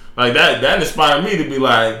nephews. Like that inspired me to be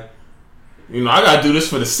like, I gotta do this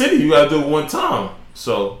for the city. You gotta do it one time.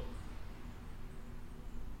 So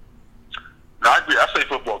no, I agree. I say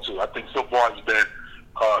football too. I think football has been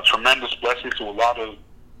a tremendous blessing to a lot of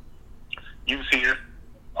youth here,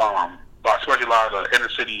 especially a lot of the inner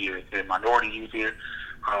city and minority youth here.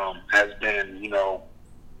 Has been,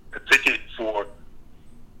 a ticket for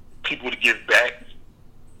people to give back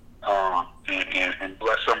and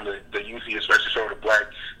bless some of the youth here, especially some of the Black,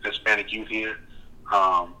 Hispanic youth here,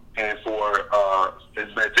 and for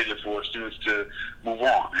it's been a ticket for students to move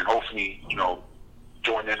on and hopefully,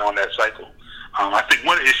 join in on that cycle. I think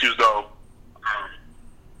one of the issues though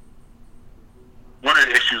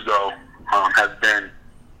has been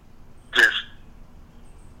just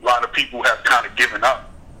a lot of people have kind of given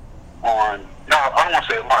up on. Now, I don't want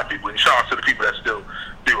to say a lot of people, and shout out to the people that still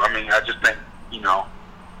do. I mean, I just think, a lot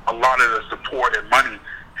of the support and money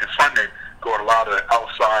and funding go to a lot of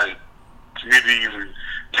outside communities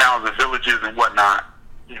towns and villages and whatnot.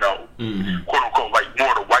 Quote unquote, like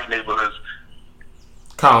more the white neighborhoods.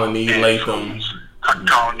 Colony, Latham.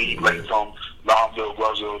 Colony, Latham, Longville,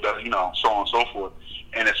 Roseville, so on and so forth.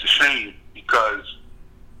 And it's a shame because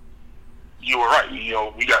you were right.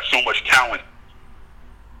 We got so much talent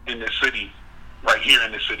in this city, right here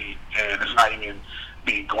in the city, and it's not even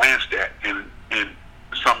being glanced at. And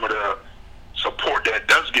some of the support that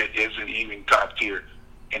does get isn't even top tier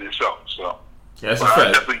in itself. So, that's a fact.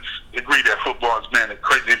 I definitely agree that football has been a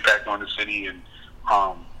crazy impact on the city, and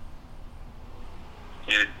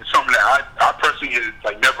it's something that I personally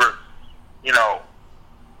like never,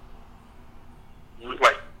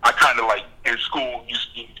 like I kind of like in school you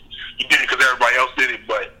did it because everybody else did it,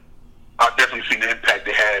 but I've definitely seen the impact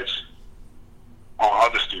it has on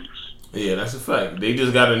other students. Yeah, that's a fact. They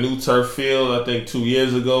just got a new turf field, I think 2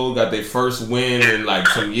 years ago. Got their first win in like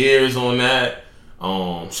some years on that.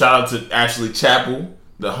 Shout out to Ashley Chappell,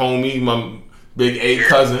 the homie, my big A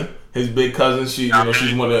cousin. His big cousin. She's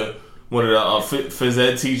one of the phys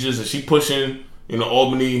ed teachers, and she pushing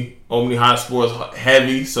Albany High Sports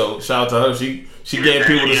heavy. So shout out to her. She getting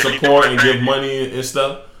people to support and give money and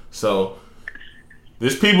stuff. So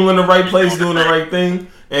there's people in the right place doing the right thing.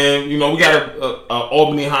 And, we got a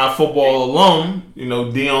Albany High football alum,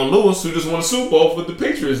 Dion Lewis, who just won a Super Bowl with the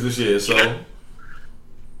Patriots this year. So,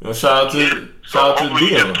 shout out to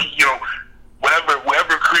Dion.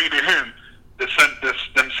 Whatever created him, them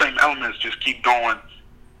same elements just keep going,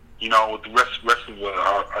 with the rest of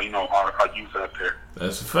our youth out there.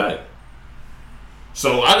 That's a fact.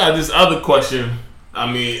 So, I got this other question. I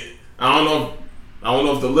mean, I don't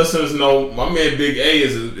know if the listeners know, my man Big A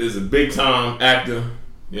is a big time actor.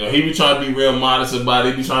 He be trying to be real modest about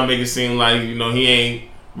it. He be trying to make it seem like, he ain't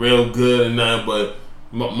real good or nothing. But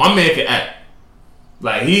my man can act.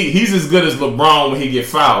 Like, he's as good as LeBron when he get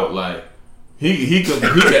fouled. Like, he could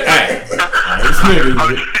act. Like, this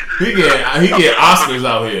nigga, he get Oscars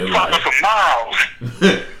out here. Like.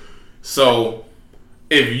 So,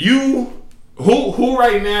 if you, who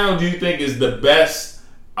right now do you think is the best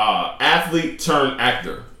athlete turned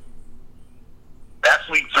actor?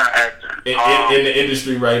 Athlete turned actor in the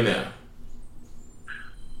industry right now.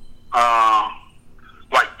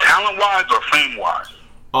 Like talent wise or fame wise?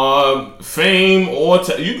 Fame or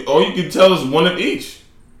you can tell us one of each.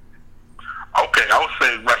 Okay, I would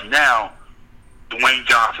say right now, Dwayne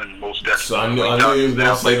Johnson most definitely. So I knew you was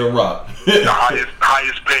gonna say The Rock. The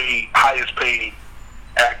highest paid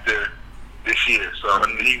actor this year. So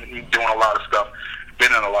he's doing a lot of stuff.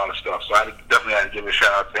 Been in a lot of stuff, so I definitely had to give a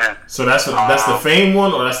shout out to him. So that's the fame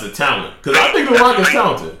one, or that's the talent? Because I think The Rock is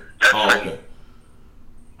talented. Okay.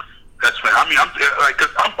 That's fine. I mean, I'm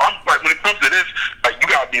like when it comes to this, like you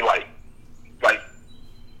gotta be like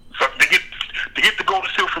so to get the Golden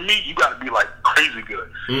Seal for me, you gotta be like crazy good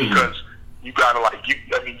because you gotta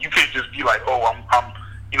you can't just be like, oh, I'm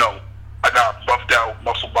I got buffed out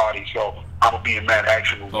muscle body, so I'm gonna be in mad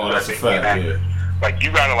action movie. Oh, that's a fact. Yeah. Like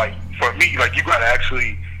you gotta for me, like you gotta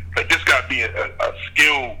actually this gotta be a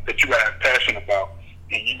skill that you gotta have passion about,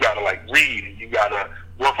 and you gotta read, and you gotta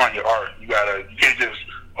work on your art. You can't just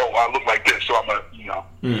I look like this, so I'm gonna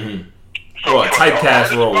So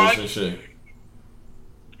typecast roles and shit.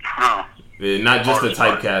 Yeah, not just the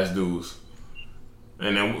typecast dudes.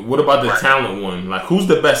 And then what about the talent one? Like who's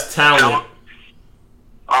the best talent?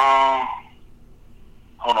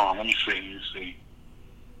 Hold on, let me see.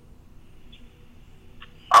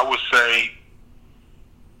 I would say,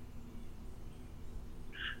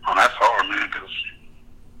 that's hard, man, because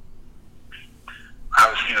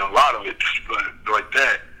I've seen a lot of it, but like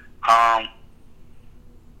that. I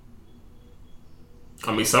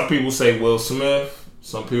mean, some people say Will Smith.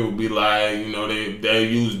 Some people be like, they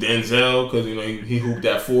use Denzel because he hooped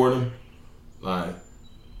that for them. Like,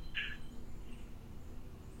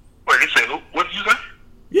 wait, they say who? What did you say?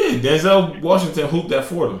 Yeah, Denzel Washington hooped that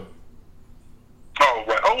for them. Oh,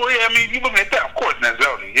 right. Oh, yeah. I mean, you looking at that, of course,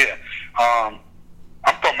 Denzel did. Yeah.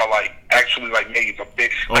 I'm talking about actually maybe a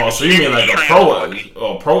big. So you mean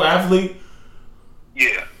a pro athlete?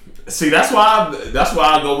 Yeah. See, that's why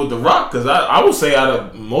I go with The Rock, because I would say out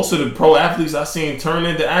of most of the pro athletes I've seen turn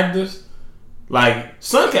into actors,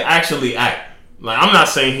 son can actually act. I'm not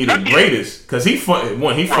saying he the greatest, because he funny.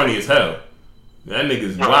 One, he funny as hell. That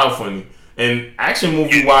nigga's wild funny. And action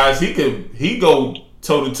movie wise, he go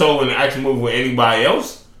toe to toe in an action movie with anybody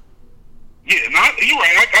else. Yeah, you're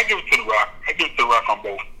right. I give it to The Rock. I give it to The Rock on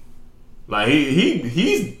both.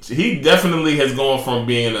 He definitely has gone from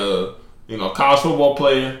being a college football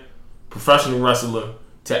player, professional wrestler,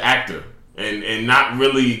 to actor, and not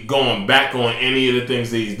really going back on any of the things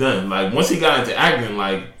that he's done. Once he got into acting,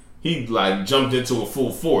 he like jumped into a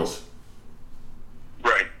full force.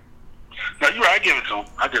 Right. No, you're right. I give it to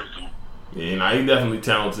him. Yeah, nah, he's definitely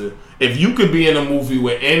talented. If you could be in a movie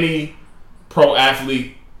with any pro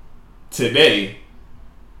athlete today,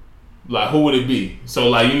 like who would it be? So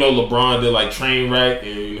like LeBron did like Trainwreck,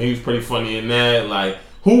 and he was pretty funny in that. Like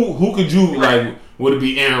who could you like? Would it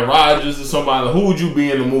be Aaron Rodgers or somebody? Who would you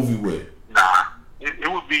be in the movie with? Nah,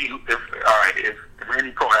 it would be if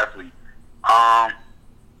any pro athlete.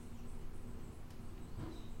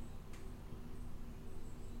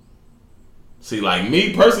 See, like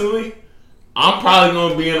me personally, I'm probably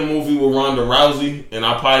gonna be in a movie with Ronda Rousey, and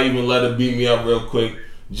I'll probably even let her beat me up real quick,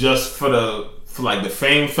 just for like the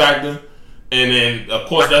fame factor. And then of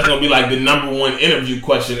course that's gonna be like the number one interview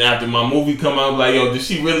question after my movie come out. Like, yo, did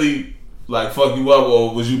she really like fuck you up,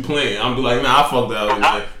 or was you playing? I'm be like, nah, I fucked up.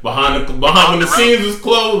 Like, behind when the scenes was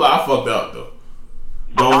closed, like, I fucked up though.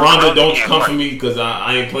 Ronda, don't come for me because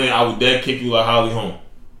I ain't playing. I would dead kick you like Holly Holm.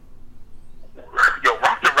 Yo,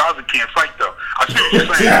 Ronda Rousey can't fight though. I see what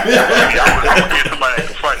you're saying. I would get somebody that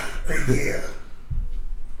can fight. Yeah.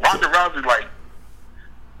 Ronda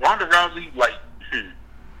Rousey, like,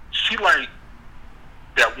 she like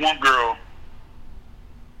that one girl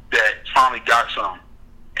that finally got some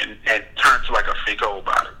and turned to like a fake hoe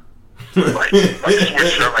about it. Like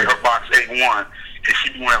switch her, like her box A1, and she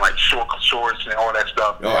be wearing like shorts and all that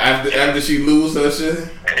stuff. Oh, after she lose her shit?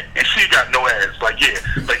 And she got no ass. Like, yeah.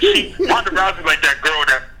 Like, Ronda Rousey like that girl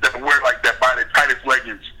that wear like that by the tightest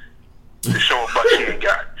leggings to show her butt she ain't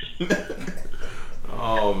got.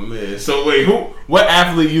 Oh, man. So, wait, what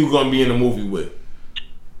athlete you gonna be in the movie with?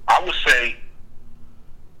 I would say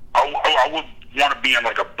I would want to be in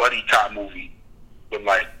like a buddy cop movie with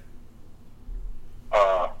like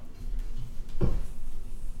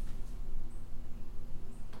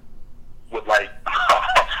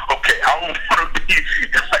okay, I would want to be in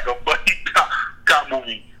like a buddy cop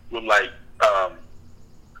movie with like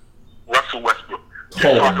Russell Westbrook, just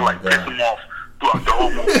so I can like piss him off throughout the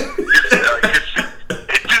whole movie.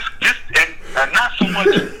 And not so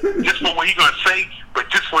much just for what he's gonna say, but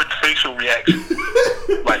just for his facial reaction.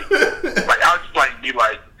 like I'll just like be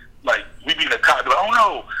like we be in the car, be like, oh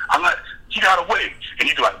no, he got away, and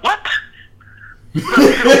he'd be like, what?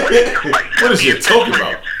 What is he talking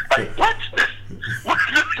about? Like, what?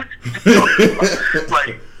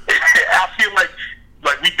 Like, I feel like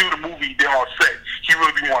we do the movie, they're all set. He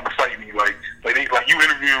really be wanting to fight me. Like you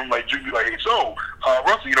interview him, like you be like, hey, so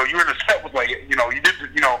Russell, you in the set with like, you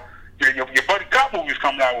did, your buddy cop movie's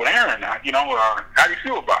coming out with Aaron now. How do you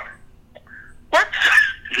feel about it? What?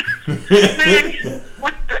 Man,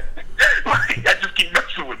 what the? Like, I just keep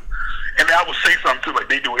messing with him. And then I would say something too, like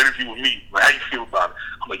they do an interview with me. Like, how you feel about it?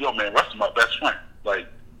 I'm like, yo, man, Russell's my best friend. Like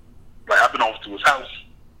I've been over to his house.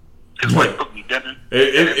 His wife cooked me dinner.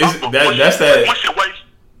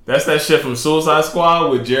 That's that shit from Suicide Squad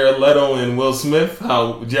with Jared Leto and Will Smith.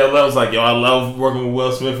 How Jared Leto's like, yo, I love working with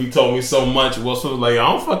Will Smith. He told me so much. Will Smith was like, I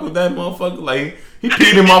don't fuck with that motherfucker. Like, he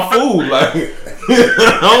peed in my food. Like,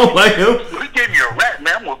 I don't like him. He gave me a rat,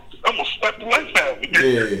 man. I'm gonna slap the life out of him.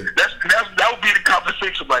 Yeah. That would be the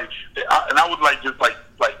conversation. Like, and I would like just like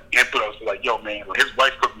input us like, yo, man, like, his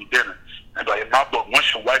wife cooked me dinner. And like, in my book,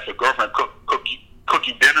 once your wife or girlfriend cook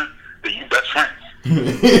you dinner, then you best friends.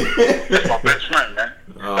 That's my best friend, man.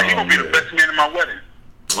 Like, he gonna be the best man in my wedding.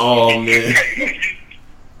 Oh man,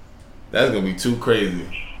 that's gonna be too crazy.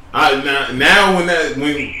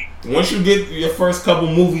 Once you get your first couple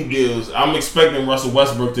movie deals, I'm expecting Russell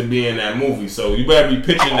Westbrook to be in that movie. So you better be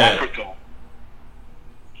pitching that.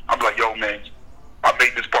 I'm like, yo, man, I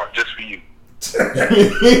made this part just for you.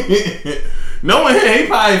 No one here, he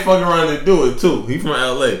probably fucking around and do it too. He from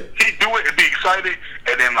LA. He do it and be excited,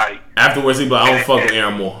 and then like afterwards he be like, I don't fuck with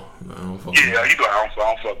Aaron Moore. He be like, I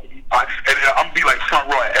don't fuck with you. And then I'm be like front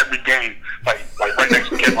row at every game, like right next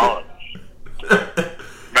to Kevin Hart,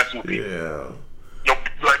 messing with people. Yeah. Yo,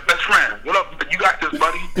 like best friend, what up? You got this,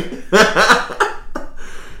 buddy.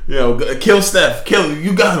 Yo, kill Steph. Kill him.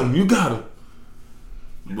 You got him.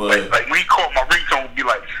 But like when he called my ringtone, would be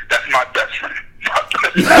like, that's my best friend.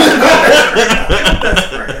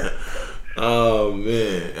 Oh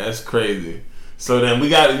man, that's crazy. So then we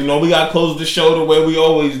got to close the show the way we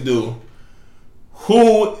always do.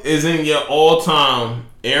 Who is in your all-time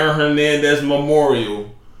Aaron Hernandez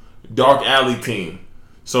Memorial Dark Alley team?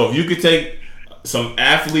 So if you could take some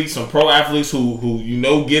athletes, some pro athletes who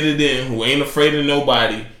get it in, who ain't afraid of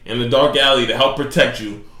nobody in the dark alley to help protect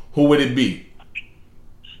you, who would it be?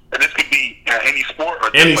 And this could be any sport or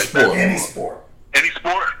any like sport. Any sport. Any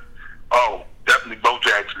sport? Oh, definitely Bo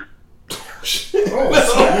Jackson. Oh, shit.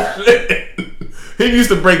 He used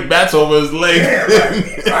to break bats over his leg. Yeah,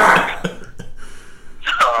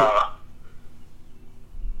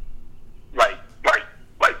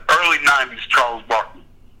 like early 90s Charles Barkley.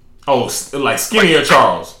 Oh, like skinnier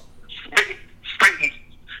Charles.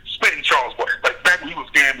 Spitting Charles Barkley. Like back when he was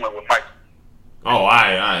gambling with Mike. Oh,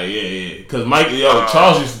 yeah. Because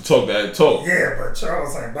Charles used to talk that talk. Yeah, but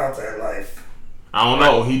Charles ain't about that life. I don't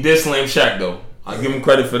know. He did slam Shaq though. I give him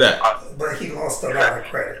credit for that. But he lost a lot of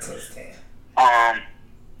credit since then.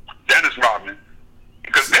 Dennis Rodman.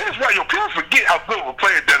 Because Dennis Rodman, people forget how good of a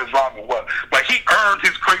player Dennis Rodman was. Like he earned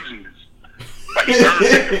his craziness. Like he earned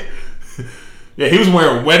it. Yeah, he was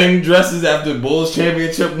wearing wedding dresses after Bulls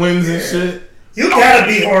championship wins and shit. You gotta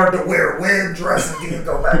be hard to wear a wedding dress and then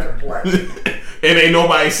go back and play. And ain't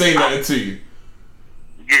nobody say nothing to you.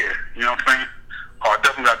 Yeah, you know what I'm saying? I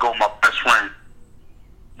definitely gotta go with my best friend,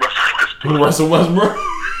 Russell Westbrook.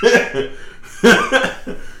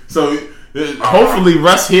 So hopefully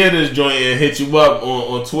Russ hear this joint and hit you up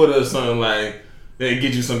on Twitter or something like that,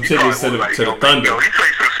 get you some tickets to the Thunder. Yo, he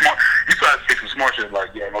tried to say some smart shit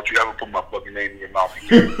like, yeah, don't you ever put my fucking name in your mouth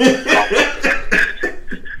again.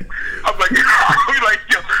 I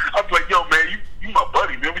was like, yo, man, you my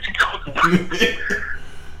buddy, man. What you talking about?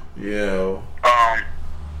 Yeah.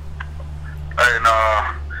 And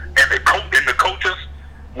the coaches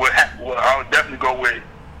I would definitely go with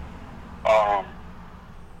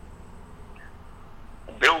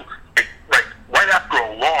Bill. Like right after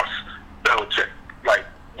a loss, Belichick, like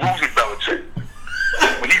losing Belichick.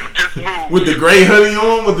 When he just moved with the gray hoodie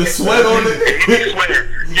on, with the sweat on it. He sweat.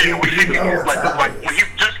 Yeah, when he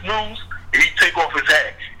just moves, and he take off his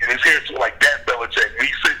hat and his hair's like that Belichick, and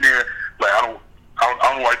he's sitting there like I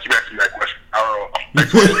don't know why you keep asking me that question. I don't know.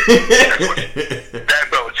 Next question. That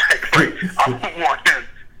Belichick, like I don't want him.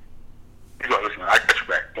 He's like, listen, I got your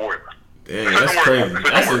back. Don't worry about it. Damn, that's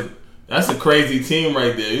crazy. That's a crazy team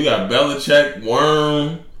right there. You got Belichick,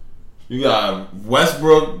 Worm. You got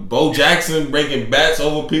Westbrook, Bo Jackson breaking bats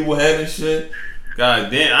over people's head and shit. God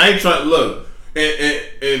damn, I ain't trying to look.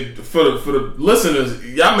 And for the listeners,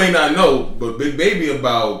 y'all may not know, but Big Baby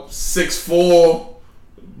about 6'4",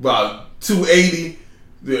 about 280.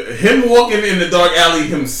 Him walking in the dark alley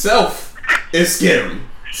himself is scary.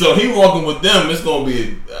 So he walking with them, it's gonna be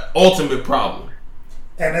an ultimate problem.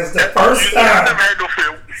 And it's the first time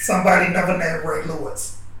somebody never named Ray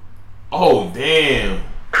Lewis. Oh damn!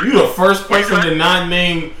 You the first person to not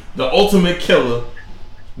name the ultimate killer,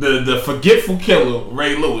 the forgetful killer,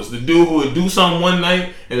 Ray Lewis, the dude who would do something one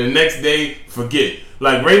night and the next day forget.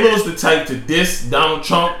 Like Ray Lewis, the type to diss Donald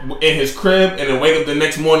Trump in his crib and then wake up the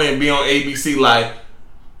next morning and be on ABC like,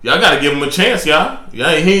 y'all gotta give him a chance, y'all. You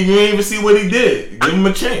ain't even see what he did. Give him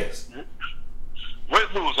a chance. Ray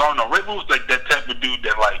Lewis, I don't know. Ray Lewis like that type of dude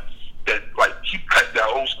that he like that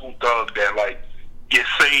old school thug that like get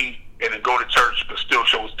saved and then go to church but still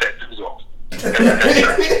show his tattoos off.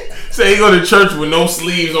 Say he go to church with no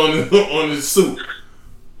sleeves on his suit.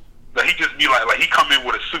 Like he just be like he come in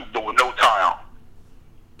with a suit but with no tie on.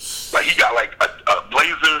 Like he got like a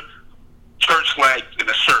blazer, church flag, and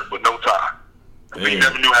a shirt but no tie. He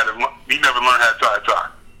never learned how to tie a tie.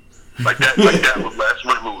 Like that was last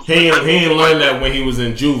Ray Lewis. He ain't learned that when he was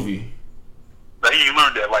in juvie. Like he ain't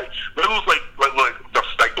learned that. Like Ray Lewis like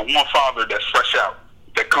the one father that's fresh out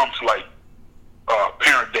that comes like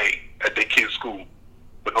parent day at their kid's school,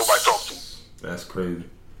 but nobody talks to him. That's crazy.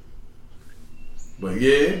 But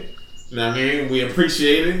yeah, you know what I mean? We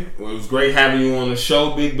appreciate it. It was great having you on the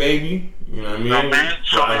show, Big Baby. You know what I mean? Man,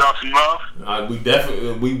 showing y'all some love. We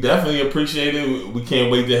definitely appreciate it. We can't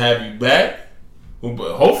wait to have you back.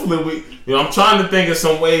 But hopefully I'm trying to think of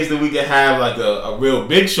some ways that we can have like a real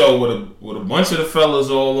big show with a bunch of the fellas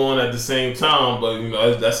all on at the same time.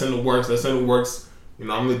 But that's in the works. I'm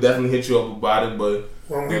gonna definitely hit you up about it. But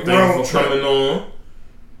thank you for coming on.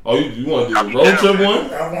 Oh, you want to do a road trip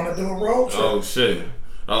one? I want to do a road trip. Oh shit.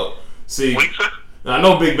 Oh, see. I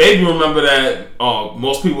know Big Baby remember that.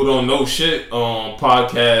 Most people don't know shit.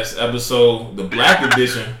 Podcast episode, the Black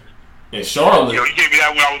Edition in Charlotte. Yo, you gave me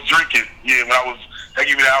that when I was drinking. Yeah, I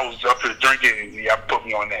gave me that I was up there drinking, and y'all put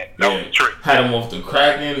me on that. That was a trick. Had him off the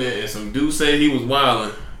Kraken, and some dude said he was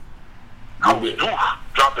wilding. Drop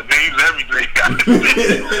the names and everything.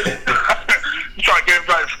 You trying to get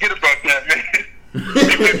everybody to forget about that, man.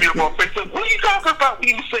 They hit me up on Facebook. What are you talking about when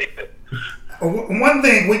you say that? One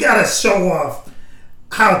thing, we got to show off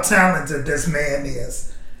how talented this man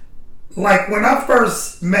is. Like, when I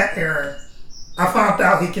first met Aaron, I found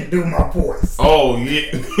out he can do my voice. Oh, yeah.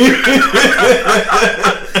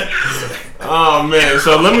 Oh, man.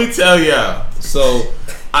 So, let me tell y'all. So,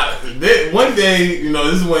 One day,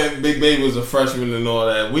 this is when Big Baby was a freshman and all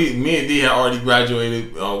that. Me and D had already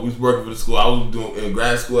graduated. We was working for the school. I was doing in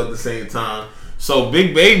grad school at the same time. So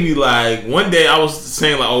Big Baby, like, one day I was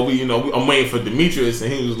saying, like, I'm waiting for Demetrius,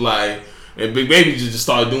 and he was like, and Big Baby just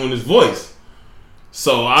started doing his voice.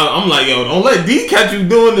 So I'm like, yo, don't let D catch you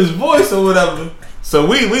doing this voice or whatever. So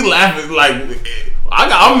we laughing, like,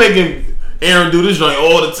 I'm making Aaron do this joint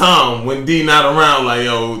all the time when D not around, like,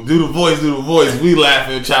 yo, do the voice. We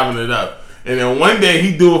laughing, chopping it up. And then one day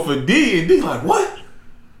he do it for D, and D like, what?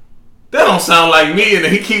 That don't sound like me. And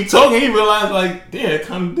then he keep talking, he realized, like, damn, it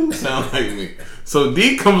kind of do sound like me. So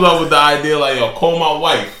D comes up with the idea, like, yo, call my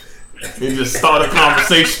wife and just start a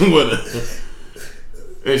conversation with her.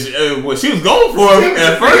 And she was going for him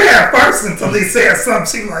at first. Yeah, at first until he said something.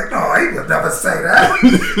 She was like, no, he would never say that.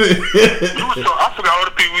 I forgot all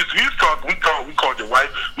the people we was talking. We called your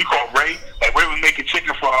wife. We called Ray. Like, Ray was making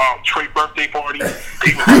chicken for Trey's birthday party.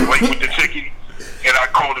 He was late with the chicken. And I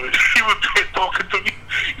called him. He was talking to me.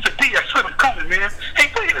 He said, D, I said I'm coming, man.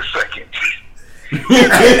 Hey, wait a second.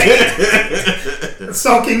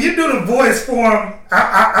 So can you do the voice for him?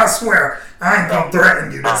 I swear I ain't gonna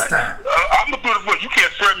threaten you this time. I'm gonna do the voice. You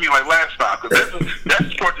can't threaten me like last time, because that's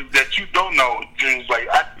the part that you don't know. James, like,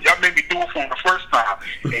 y'all made me do it for him the first time,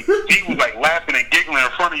 and he was like laughing and giggling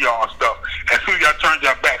in front of y'all and stuff. As soon as y'all turned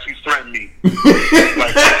y'all backs, he threatened me.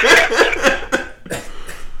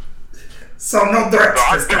 So no threats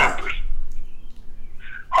this time.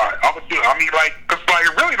 Alright, I'm gonna do it. I mean, like, cause like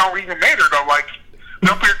it really don't even matter though. Like, we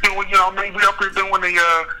up here doing, we up here doing the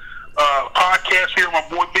podcast here, my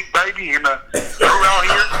boy Big Baby, and crew out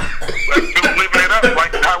here, like, living it up,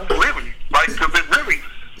 like how we living, like, cause it really,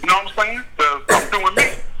 you know what I'm saying? I'm doing me,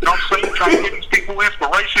 you know what I'm saying? Trying to get these people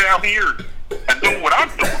inspiration out here and doing what I'm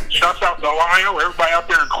doing. Shouts out to Ohio, everybody out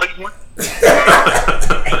there in Cleveland.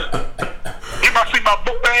 Anybody see my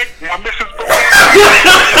book bag? My missus book bag?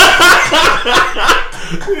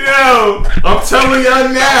 Yo, I'm telling y'all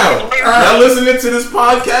now. Y'all listening to this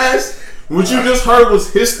podcast? What you just heard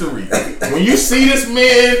was history. When you see this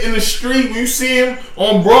man in the street, when you see him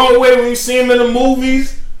on Broadway, when you see him in the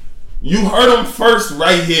movies, you heard him first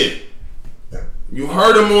right here. You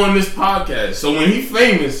heard him on this podcast. So when he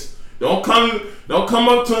famous, don't come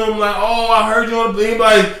up to him like, oh, I heard you on the thing.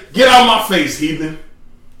 Like, get out of my face, heathen.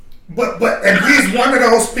 But and he's one of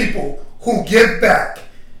those people who give back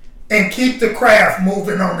and keep the craft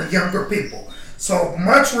moving on the younger people. So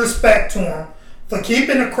much respect to him for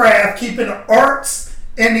keeping the craft, keeping the arts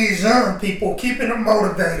in these young people, keeping them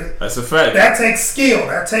motivated. That's a fact. That takes skill.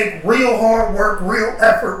 That takes real hard work, real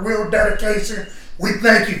effort, real dedication. We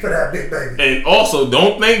thank you for that, Big Baby. And also,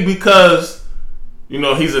 don't think because,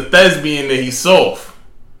 he's a thespian that he's soft.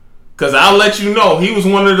 Because I'll let you know, he was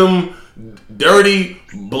one of them dirty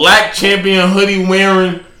black champion hoodie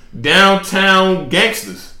wearing downtown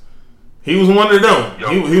gangsters. He was one of them.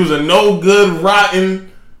 He was a no good,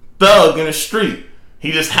 rotten thug in the street.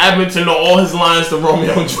 He just happened to know all his lines to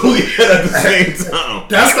Romeo and Juliet at the same time.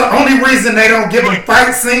 That's the only reason they don't give him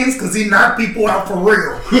fight scenes, because he knocked people out for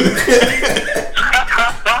real.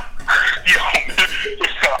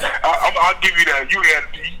 I'll give you that.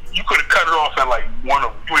 You could have cut it off at like one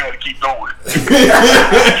of them. You had to keep going.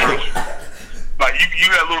 Like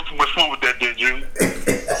you had a little too much fun with that, did you?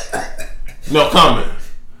 No comment.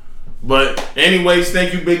 But anyways,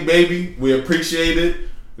 thank you, Big Baby. We appreciate it.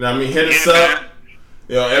 Hit us up.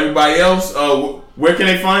 Everybody else, where can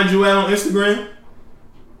they find you at on Instagram?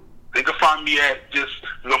 They can find me at just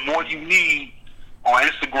The More You Need on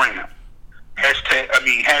Instagram. Hashtag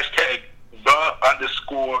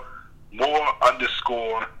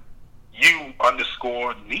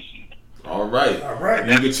 _more_you_need. All right.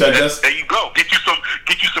 You can check us. There you go. Get you some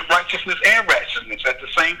righteousness and ratchetness at the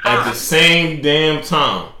same time. At the same damn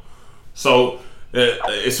time. So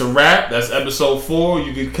it's a wrap. That's episode 4.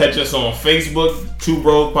 You can catch us on Facebook, Two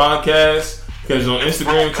Bros Podcast. Catch us on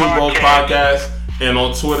Instagram, Two Bros Podcast, and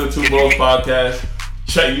on Twitter, Two Bros Podcast.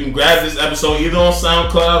 You can grab this episode either on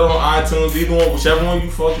SoundCloud or on iTunes, either one, whichever one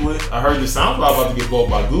you fuck with. I heard the SoundCloud about to get bought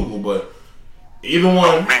by Google, but either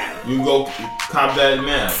one, you can go cop that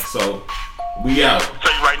now. So we out. I'll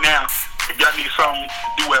tell you right now, if y'all need something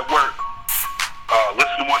to do at work,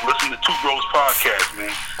 listen to Two Bros Podcast,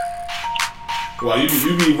 man. Well, you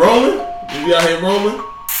be rolling? You be out here rolling?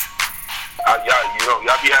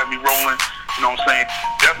 Y'all be having me rolling. You know what I'm saying?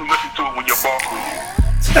 Definitely listen to it when your boss is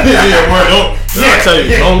I tell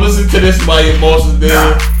you, don't listen to this while your boss is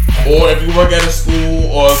there. Or if you work at a school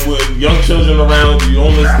or with young children around you,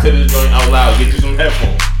 don't listen to this joint out loud. Get you some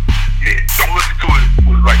headphones. Yeah, don't listen to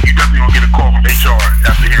it like you definitely gonna get a call from HR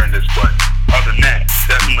after hearing this, but other than that,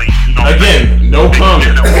 definitely. Again, no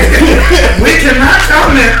comment. We cannot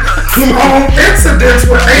comment on incidents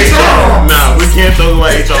with HR. Nah, we can't talk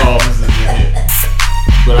about HR officers in here.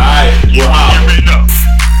 But well,